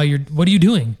 Like what are you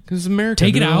doing? Because it's America.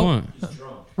 Take Do it what I out. want.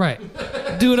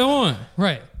 Right. Do what I want.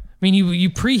 Right. I mean, you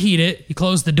preheat it, you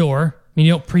close the door. I mean,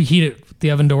 you don't preheat it with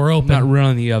the oven door open. Not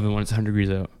running the oven when it's 100 degrees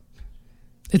out.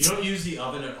 You don't use the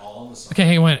oven at all in the summer. Okay,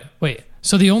 hang on, wait.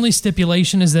 So the only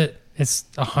stipulation is that it's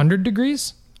 100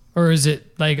 degrees? Or is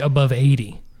it like above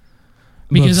 80?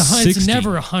 Because Above it's 60.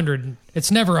 never 100.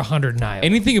 It's never 100 in Iowa.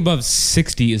 Anything above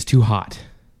 60 is too hot.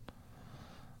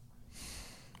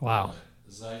 Wow.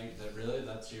 Is that really?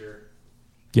 That's your...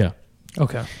 Yeah.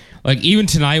 Okay. Like even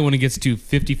tonight when it gets to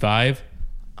 55,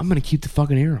 I'm going to keep the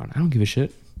fucking air on. I don't give a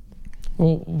shit.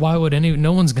 Well, why would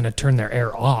no one's going to turn their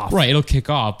air off? Right, it'll kick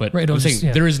off, but Right, it'll I'm saying just-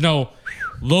 yeah. there is no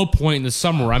low point in the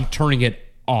summer where I'm turning it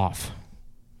off.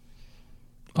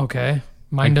 Okay.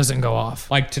 Mine doesn't go off.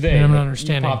 Like today. I'm not like,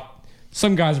 understanding.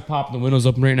 Some guys are popping the windows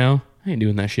open right now. I ain't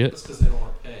doing that shit. That's because they don't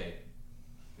want to pay.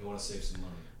 They want to save some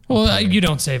money. Well, you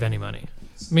don't save any money.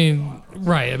 I mean,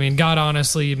 right. I mean, God,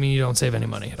 honestly, I mean, you don't save any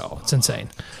money at all. It's insane.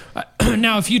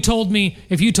 Now, if you told me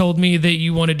that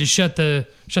you wanted to shut the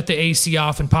AC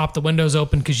off and pop the windows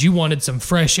open because you wanted some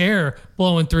fresh air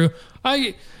blowing through,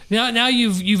 now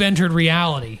you've entered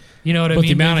reality. You know what I But mean?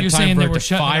 the amount If of you're time saying for that it we're to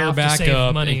shutting it fire off to back save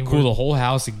up money, and cool the whole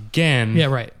house again. Yeah,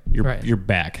 right. You're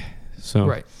back. So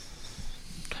Right.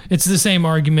 It's the same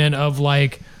argument of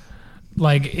like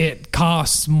it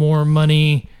costs more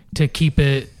money to keep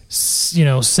it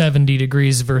 70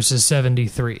 degrees versus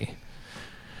 73.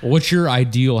 What's your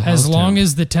ideal house As long temp?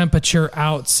 as the temperature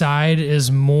outside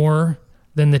is more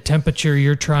than the temperature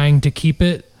you're trying to keep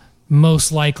it,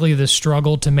 most likely the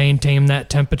struggle to maintain that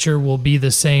temperature will be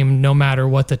the same no matter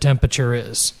what the temperature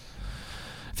is.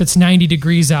 If it's 90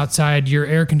 degrees outside, your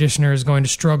air conditioner is going to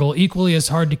struggle equally as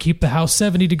hard to keep the house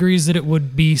 70 degrees that it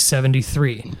would be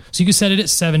 73. So you can set it at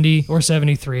 70 or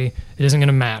 73. It isn't going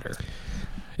to matter.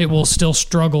 It will still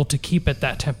struggle to keep at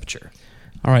that temperature.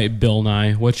 All right, Bill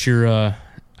Nye, what's your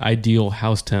ideal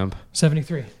house temp?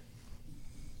 73.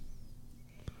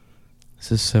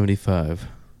 This is 75.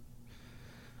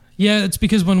 Yeah, it's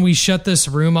because when we shut this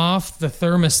room off, the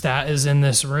thermostat is in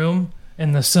this room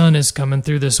and the sun is coming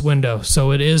through this window.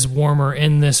 So it is warmer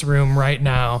in this room right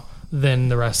now than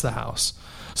the rest of the house.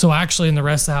 So actually in the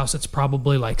rest of the house, it's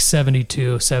probably like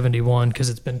 72, 71 because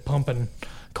it's been pumping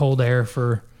cold air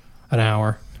for an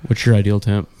hour. What's your ideal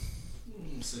temp?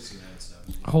 69,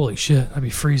 70. Holy shit, I'd be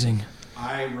freezing.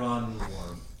 I run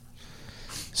warm.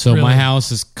 So Really? my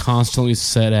house is constantly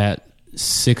set at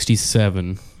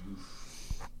 67.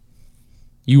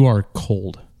 You are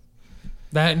cold.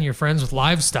 That and you're friends with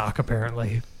livestock,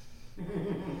 apparently.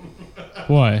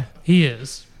 Why? He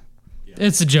is.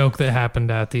 It's a joke that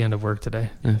happened at the end of work today.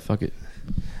 Fuck it.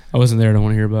 I wasn't there. I don't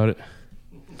want to hear about it.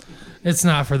 It's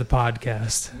not for the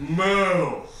podcast.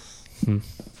 Moo!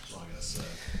 That's all I gotta say.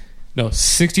 No,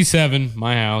 67,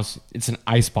 my house. It's an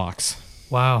ice box.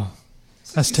 Wow.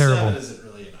 That's 67 terrible. isn't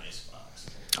really an icebox.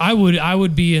 I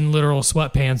would be in literal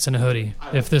sweatpants and a hoodie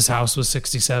if this house was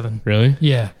 67. Really?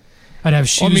 Yeah. I'd have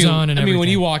shoes on and everything. when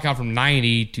you walk out from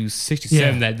 90 to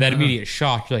 67, Yeah. that immediate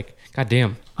shock, you're like, God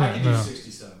damn. I can do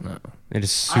 67. It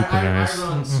is super nice. I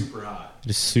run super hot. It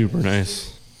is super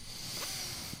nice.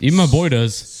 Even my boy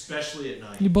does. Especially at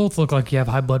night. You both look like you have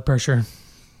high blood pressure.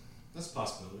 That's a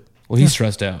possibility. Well, he's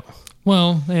stressed out.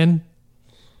 Well, and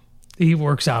he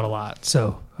works out a lot,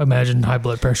 so imagine high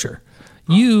blood pressure.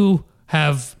 You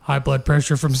have high blood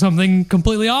pressure from something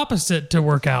completely opposite to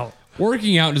work out.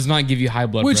 Working out does not give you high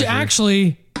blood Which pressure.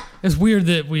 actually is weird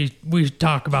that we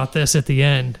talk about this at the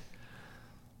end.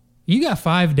 You got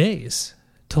 5 days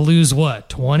to lose what,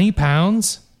 20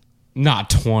 pounds? Not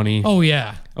 20. Oh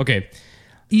yeah, Okay.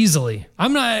 easily. I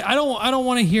don't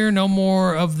want to hear no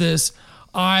more of this.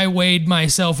 I weighed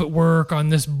myself at work on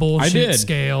this bullshit did.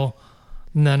 scale.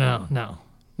 No.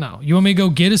 You want me to go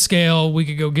get a scale? We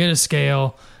could go get a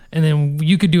scale, and then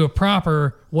you could do a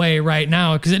proper weigh right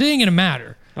now because it ain't gonna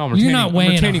matter. Oh, I'm You're not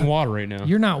weighing retaining water right now.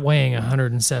 You're not weighing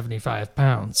 175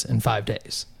 pounds in 5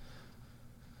 days.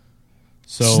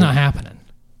 So It's not happening.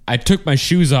 I took my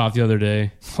shoes off the other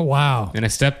day Wow. and I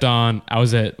stepped on. I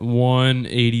was at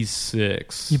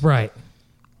 186. You're right.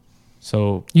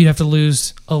 So You'd have to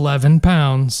lose 11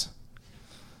 pounds.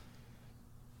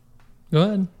 Go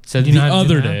ahead. Said Did you the not do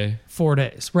other that? day. 4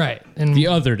 days. Right. And The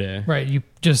other day. right, you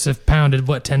just have pounded,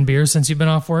 10 beers since you've been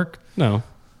off work? No.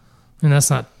 And that's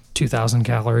not 2,000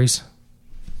 calories.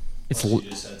 It's You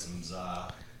just had some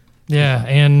Yeah,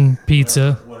 and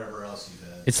pizza. whatever else you've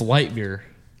had. it's light beer.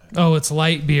 Oh, it's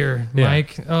light beer, Yeah.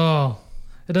 Mike. Oh,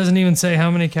 it doesn't even say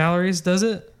how many calories, does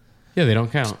it? Yeah, they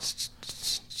don't count.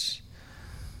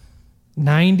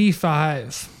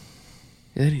 95.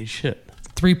 Yeah, that ain't shit.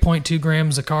 3.2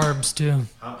 grams of carbs, too.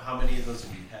 How many of those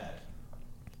have you had?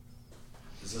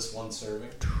 Is this one serving?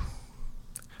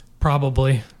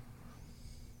 Probably.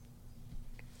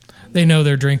 They know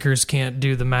their drinkers can't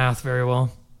do the math very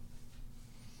well.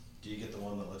 Do you get the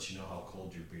one that lets you know how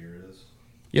cold your beer is?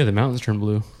 Yeah, the mountains turn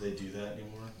blue. Do they do that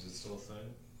anymore? Is it still a thing?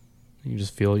 You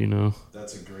just feel, you know.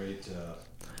 That's a great.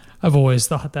 I've always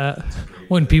thought that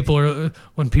when people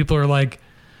are like,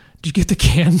 "Do you get the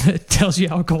can that tells you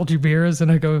how cold your beer is?"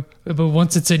 And I go, "But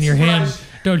once it's in your hand,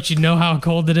 don't you know how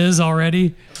cold it is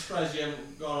already?" I'm surprised you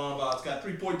haven't gone on about. It's got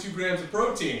 3.2 grams of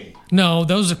protein. No,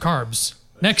 those are carbs.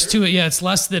 Next to it, yeah, it's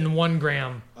less than 1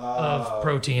 gram of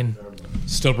protein.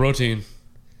 Still protein.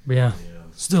 Yeah,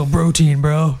 still protein,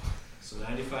 bro. So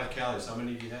 95 calories. How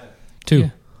many have you had? 2. Yeah.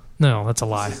 No, that's a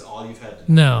lie. This is all you've had.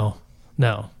 To No.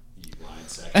 You lying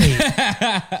sack.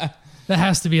 That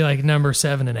has to be like number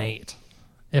 7 and 8,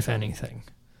 if anything.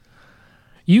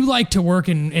 You like to work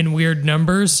in weird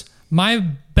numbers. My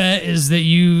bet is that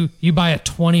you buy a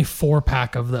 24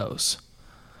 pack of those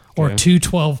or Okay. 2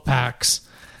 12 packs,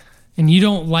 and you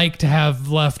don't like to have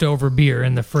leftover beer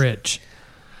in the fridge.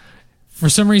 For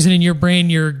some reason in your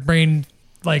brain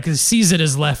like sees it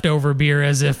as leftover beer,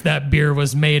 as if that beer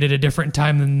was made at a different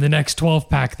time than the next 12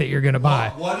 pack that you're going to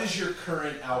buy. What is your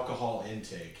current alcohol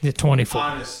intake? At 24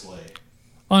 Honestly,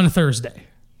 on a Thursday.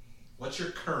 what's your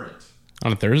current?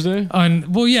 On a Thursday?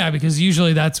 Well, yeah, because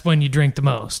usually that's when you drink the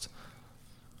most.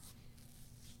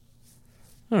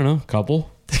 I don't know.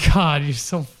 Couple? God, you're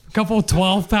so a couple of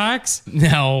 12 packs.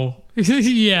 No.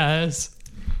 Yes,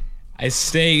 I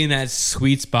stay in that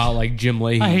sweet spot like Jim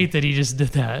Leahy. I hate that he just did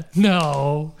that.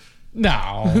 No,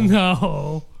 No.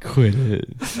 no. Quit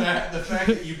it. The fact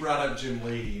that you brought up Jim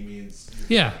Leahy means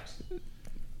Yeah,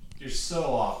 you're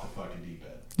so off the fucking deep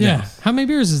end. yeah. How many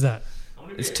beers is that? How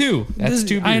many It's beers 2. That's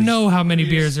 2 beers. I know how many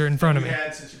Beers beers are in front of you me,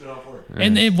 had since you've been off work.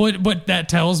 and what that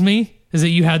tells me is that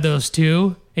you had those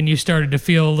 2, and you started to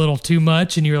feel a little too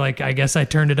much, and you were like, I guess I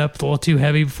turned it up a little too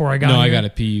heavy before I got. No, here. I got to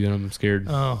pee and I'm scared.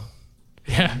 Oh,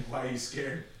 yeah. Why are you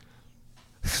scared?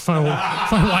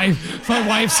 My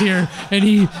wife's here, and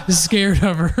he is scared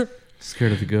of her.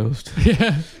 Scared of the ghost.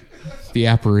 Yeah, The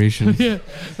apparition. yeah.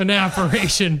 An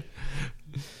apparition.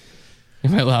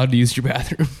 Am I allowed to use your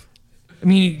bathroom? I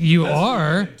mean, you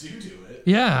are. Do it.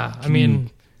 Yeah. I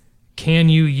mean, can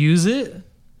you use it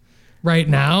right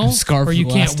now? I'm scarred or from you the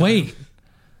can't last time. wait?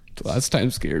 The last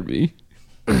time scared me.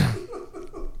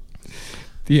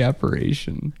 The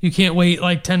apparition. You can't wait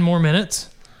like 10 more minutes?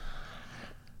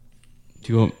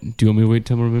 Do you want me to wait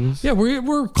 10 more minutes? Yeah,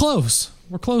 we're close.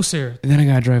 We're close here. And then I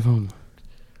gotta drive home.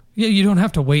 Yeah, you don't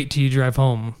have to wait till you drive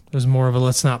home. There's more of a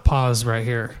let's not pause right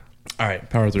here. All right,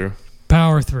 power through.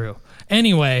 Power through.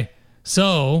 Anyway,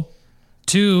 so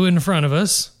 2 in front of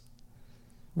us.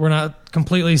 We're not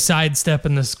completely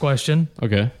sidestepping this question.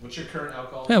 Okay. What's your current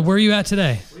alcohol? Yeah, where are you at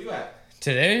today? Where you at?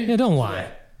 Today? Yeah, don't lie.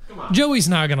 Come on. Joey's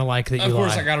not going to like that you Of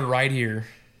course, lie. I got a ride here.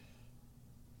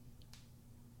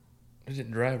 I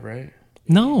didn't drive, right?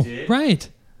 No, did? right.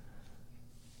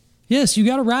 Yes, you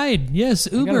got a ride. Yes,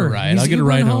 Uber. got a ride. He's I'll get a Ubering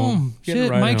ride home. Get a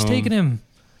Shit, ride Mike's home. taking him.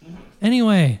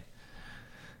 Anyway,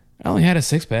 I only had a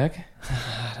 6-pack.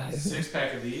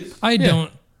 6-pack of these. I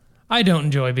don't. I don't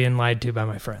enjoy being lied to by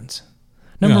my friends.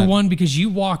 Number one, because you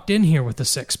walked in here with a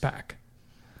 6-pack.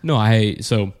 No, I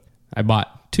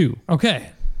bought 2.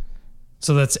 Okay.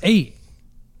 So that's 8.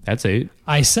 That's 8.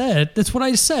 That's what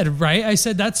I said, right? I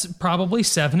said that's probably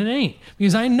 7 and 8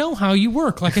 because I know how you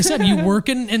work. Like I said, you work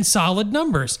in solid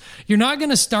numbers. You're not going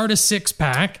to start a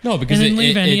 6-pack and then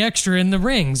leave any extra in the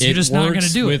rings. You're just not going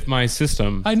to do it. With my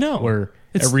system. I know. Where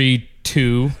every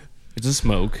 2 is a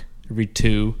smoke. Every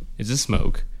 2 is a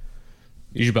smoke.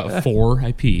 Usually about 4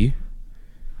 I pee.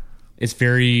 It's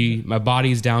my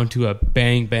body's down to a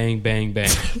bang, bang, bang, bang.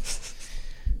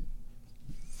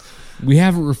 We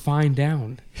have it refined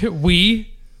down.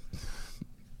 We?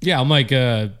 Yeah, I'm like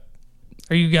Are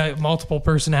you got multiple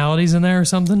personalities in there or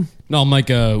something? No, I'm like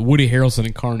Woody Harrelson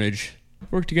and Carnage.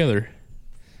 Work together.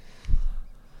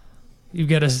 You've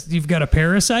got a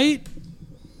parasite?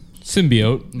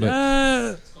 Symbiote.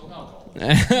 But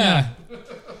Yeah.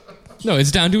 No,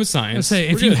 it's down to a science. Say,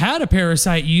 if you had a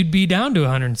parasite, you'd be down to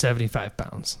 175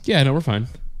 pounds. Yeah, no, we're fine.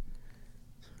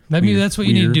 Maybe that's what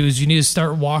you need to do is you need to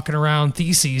start walking around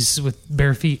theses with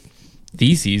bare feet.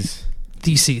 Theses?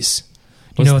 Theses.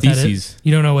 You know what that is?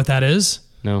 You don't know what that is?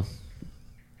 No.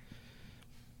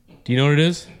 Do you know what it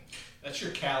is? That's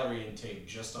your calorie intake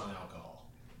just on alcohol.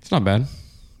 It's not bad.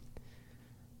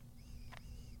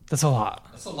 That's a lot.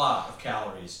 That's a lot of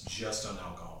calories just on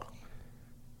alcohol.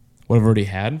 What I've already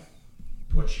had?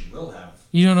 What you will have.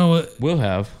 You don't know what... Will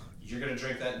have. You're going to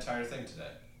drink that entire thing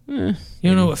today. You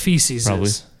don't know what feces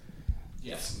is.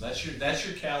 Yes, that's your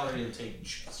calorie intake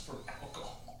just for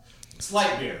alcohol. It's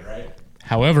light beer, right?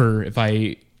 However, if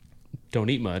I don't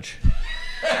eat much,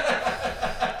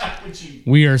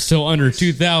 we are still under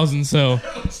 2,000, so...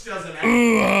 Which doesn't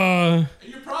happen.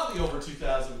 You're probably over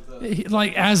 2,000.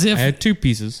 Like, as if... I had 2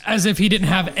 pieces. As if he didn't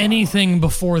have anything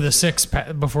before the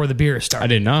 6-pack, before the beer started. I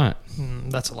did not.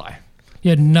 That's a lie. You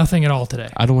had nothing at all today.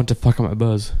 I don't want to fuck up my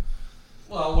buzz.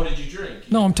 Well, what did you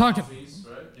drink? No, I'm talking... Coffees,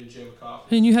 right? Did you have a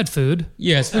coffee? And you had food.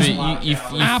 Yes, but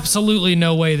Absolutely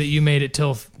no way that you made it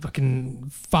till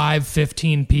fucking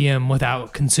 5:15 p.m.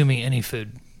 without consuming any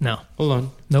food. No. Hold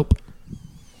on. Nope.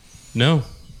 No.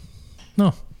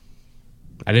 No.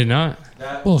 I did not.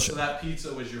 Bullshit. So that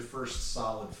pizza was your first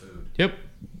solid food. Yep.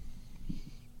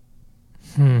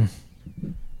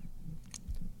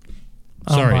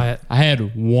 Sorry. Buy it. I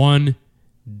had 1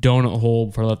 donut hole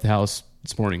before I left the house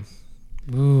this morning.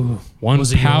 Ooh. One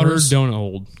Was it powdered yours? donut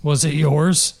hole. Was it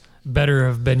yours? Better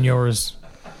have been yours.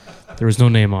 There was no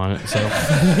name on it, so...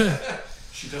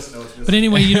 She doesn't know what's But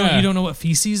anyway, you don't know what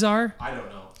feces are? I don't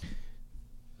know.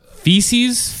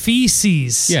 Feces?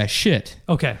 Feces. Yeah, shit.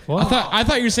 Okay. Well, I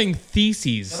thought you were saying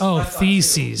theses. oh,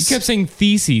 theses. You kept saying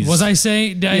theses. Was I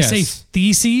saying? Did I say Yes.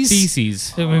 theses?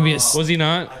 Theses. Maybe it's. Was he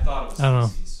not? I thought it was I don't know.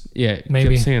 feces. Yeah, you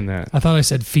Maybe. kept saying that. I thought I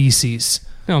said feces.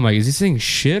 No, I'm like, is he saying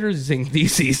shit or is he saying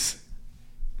theses?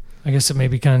 I guess it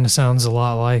maybe kind of sounds a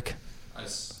lot like I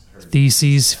just heard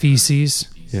theses, feces,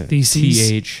 Yeah.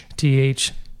 theses, TH.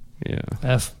 th, Yeah.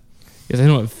 f. Yes, I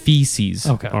know what feces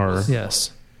Okay. are. Yes.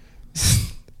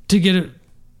 To get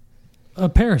a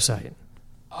parasite.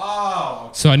 Oh,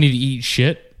 So I need to eat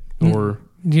shit or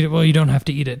Well, you don't have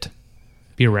to eat it.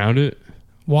 be around it?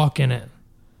 Walk in it.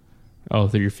 Oh,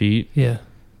 through your feet? Yeah.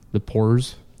 The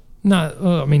pores? Not.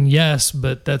 Well, I mean, yes,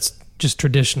 but that's just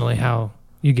traditionally how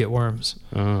you get worms.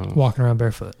 Oh. Walking around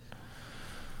barefoot.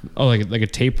 Oh, like a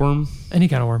tapeworm? Any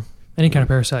kind of worm. Any kind of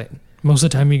parasite. Most of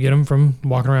the time you get them from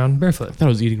walking around barefoot. I thought I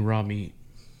was eating raw meat.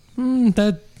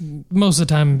 That most of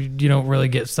the time you don't really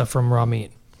get stuff from raw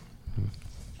meat.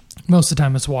 Most of the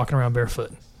time it's walking around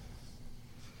barefoot.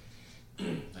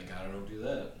 thank God I don't do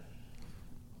that.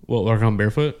 What, walking on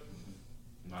barefoot?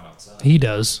 Not outside. He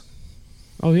does.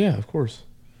 Oh, yeah, of course.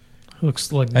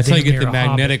 Looks like That's how you damn get the near a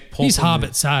magnetic hobbit. pull He's from the-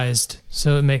 hobbit sized,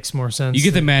 so it makes more sense. You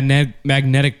get the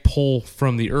magnetic pull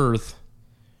from the earth.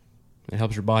 It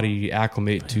helps your body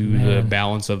acclimate to the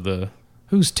balance of the...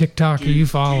 Whose TikTok are you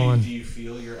following? Do you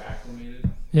feel you're acclimated?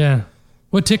 Yeah.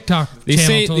 What TikTok They channel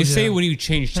say told they you say that? when you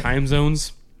change time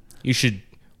zones, you should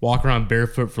walk around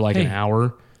barefoot for like an Hey.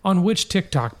 hour. On which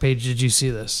TikTok page did you see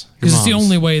this? Because it's the mom's.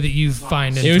 only way that you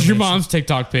find information. It was your mom's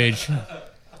TikTok page.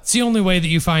 It's the only way that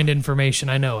you find information.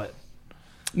 I know it.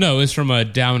 No, it's from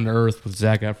Down to Earth with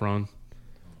Zac Efron.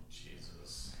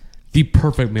 Jesus. The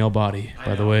perfect male body,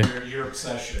 by the way. Your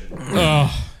obsession. Ugh.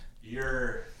 He's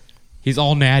He's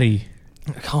all natty.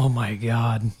 Oh my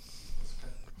God.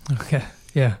 Okay.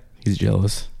 Yeah. He's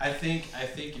jealous. I think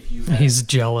if you had, He's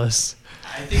jealous.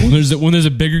 I think When there's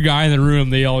a bigger guy in the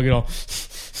room, they all get all...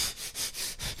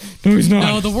 No, he's not.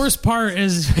 No, the worst part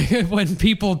is when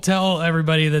people tell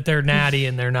everybody that they're natty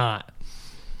and they're not.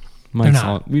 Mike's not.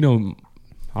 all, we know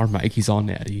our Mikey's all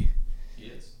natty.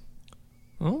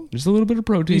 Well, Just a little bit of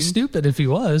protein. he's stupid if he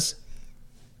was.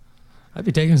 I'd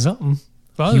be taking something.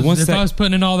 If I He wants if that- I was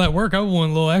putting in all that work, I would want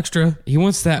a little extra. He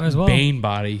wants that Might as well. Bane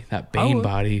body. That Bane would.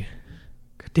 body.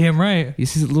 Damn right.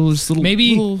 He's just little.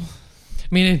 Maybe- Little, I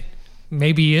mean,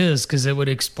 maybe he is, because it would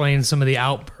explain some of the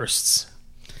outbursts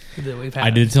that we've had. I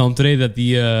did tell him today that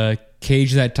the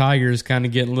cage of that tiger is kind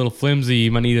of getting a little flimsy.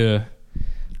 You might need to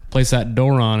place that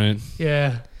door on it.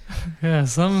 Yeah. Yeah,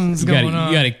 something's You going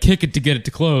on. got to kick it to get it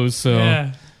to close. So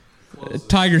Yeah.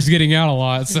 tiger's getting out a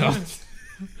lot. So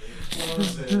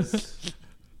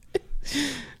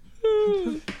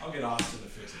I'll get Austin to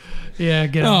fix it. Yeah,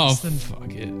 get Austin. fuck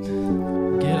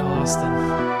it. Get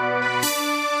Austin.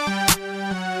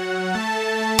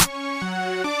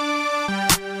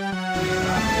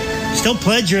 Still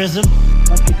plagiarism.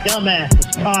 Bunch of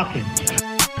dumbasses talking.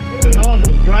 Oh,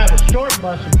 just drive a short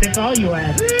bus and pick all you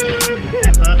asses.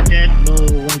 Fuck that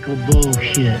bullwinkle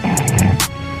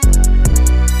bullshit.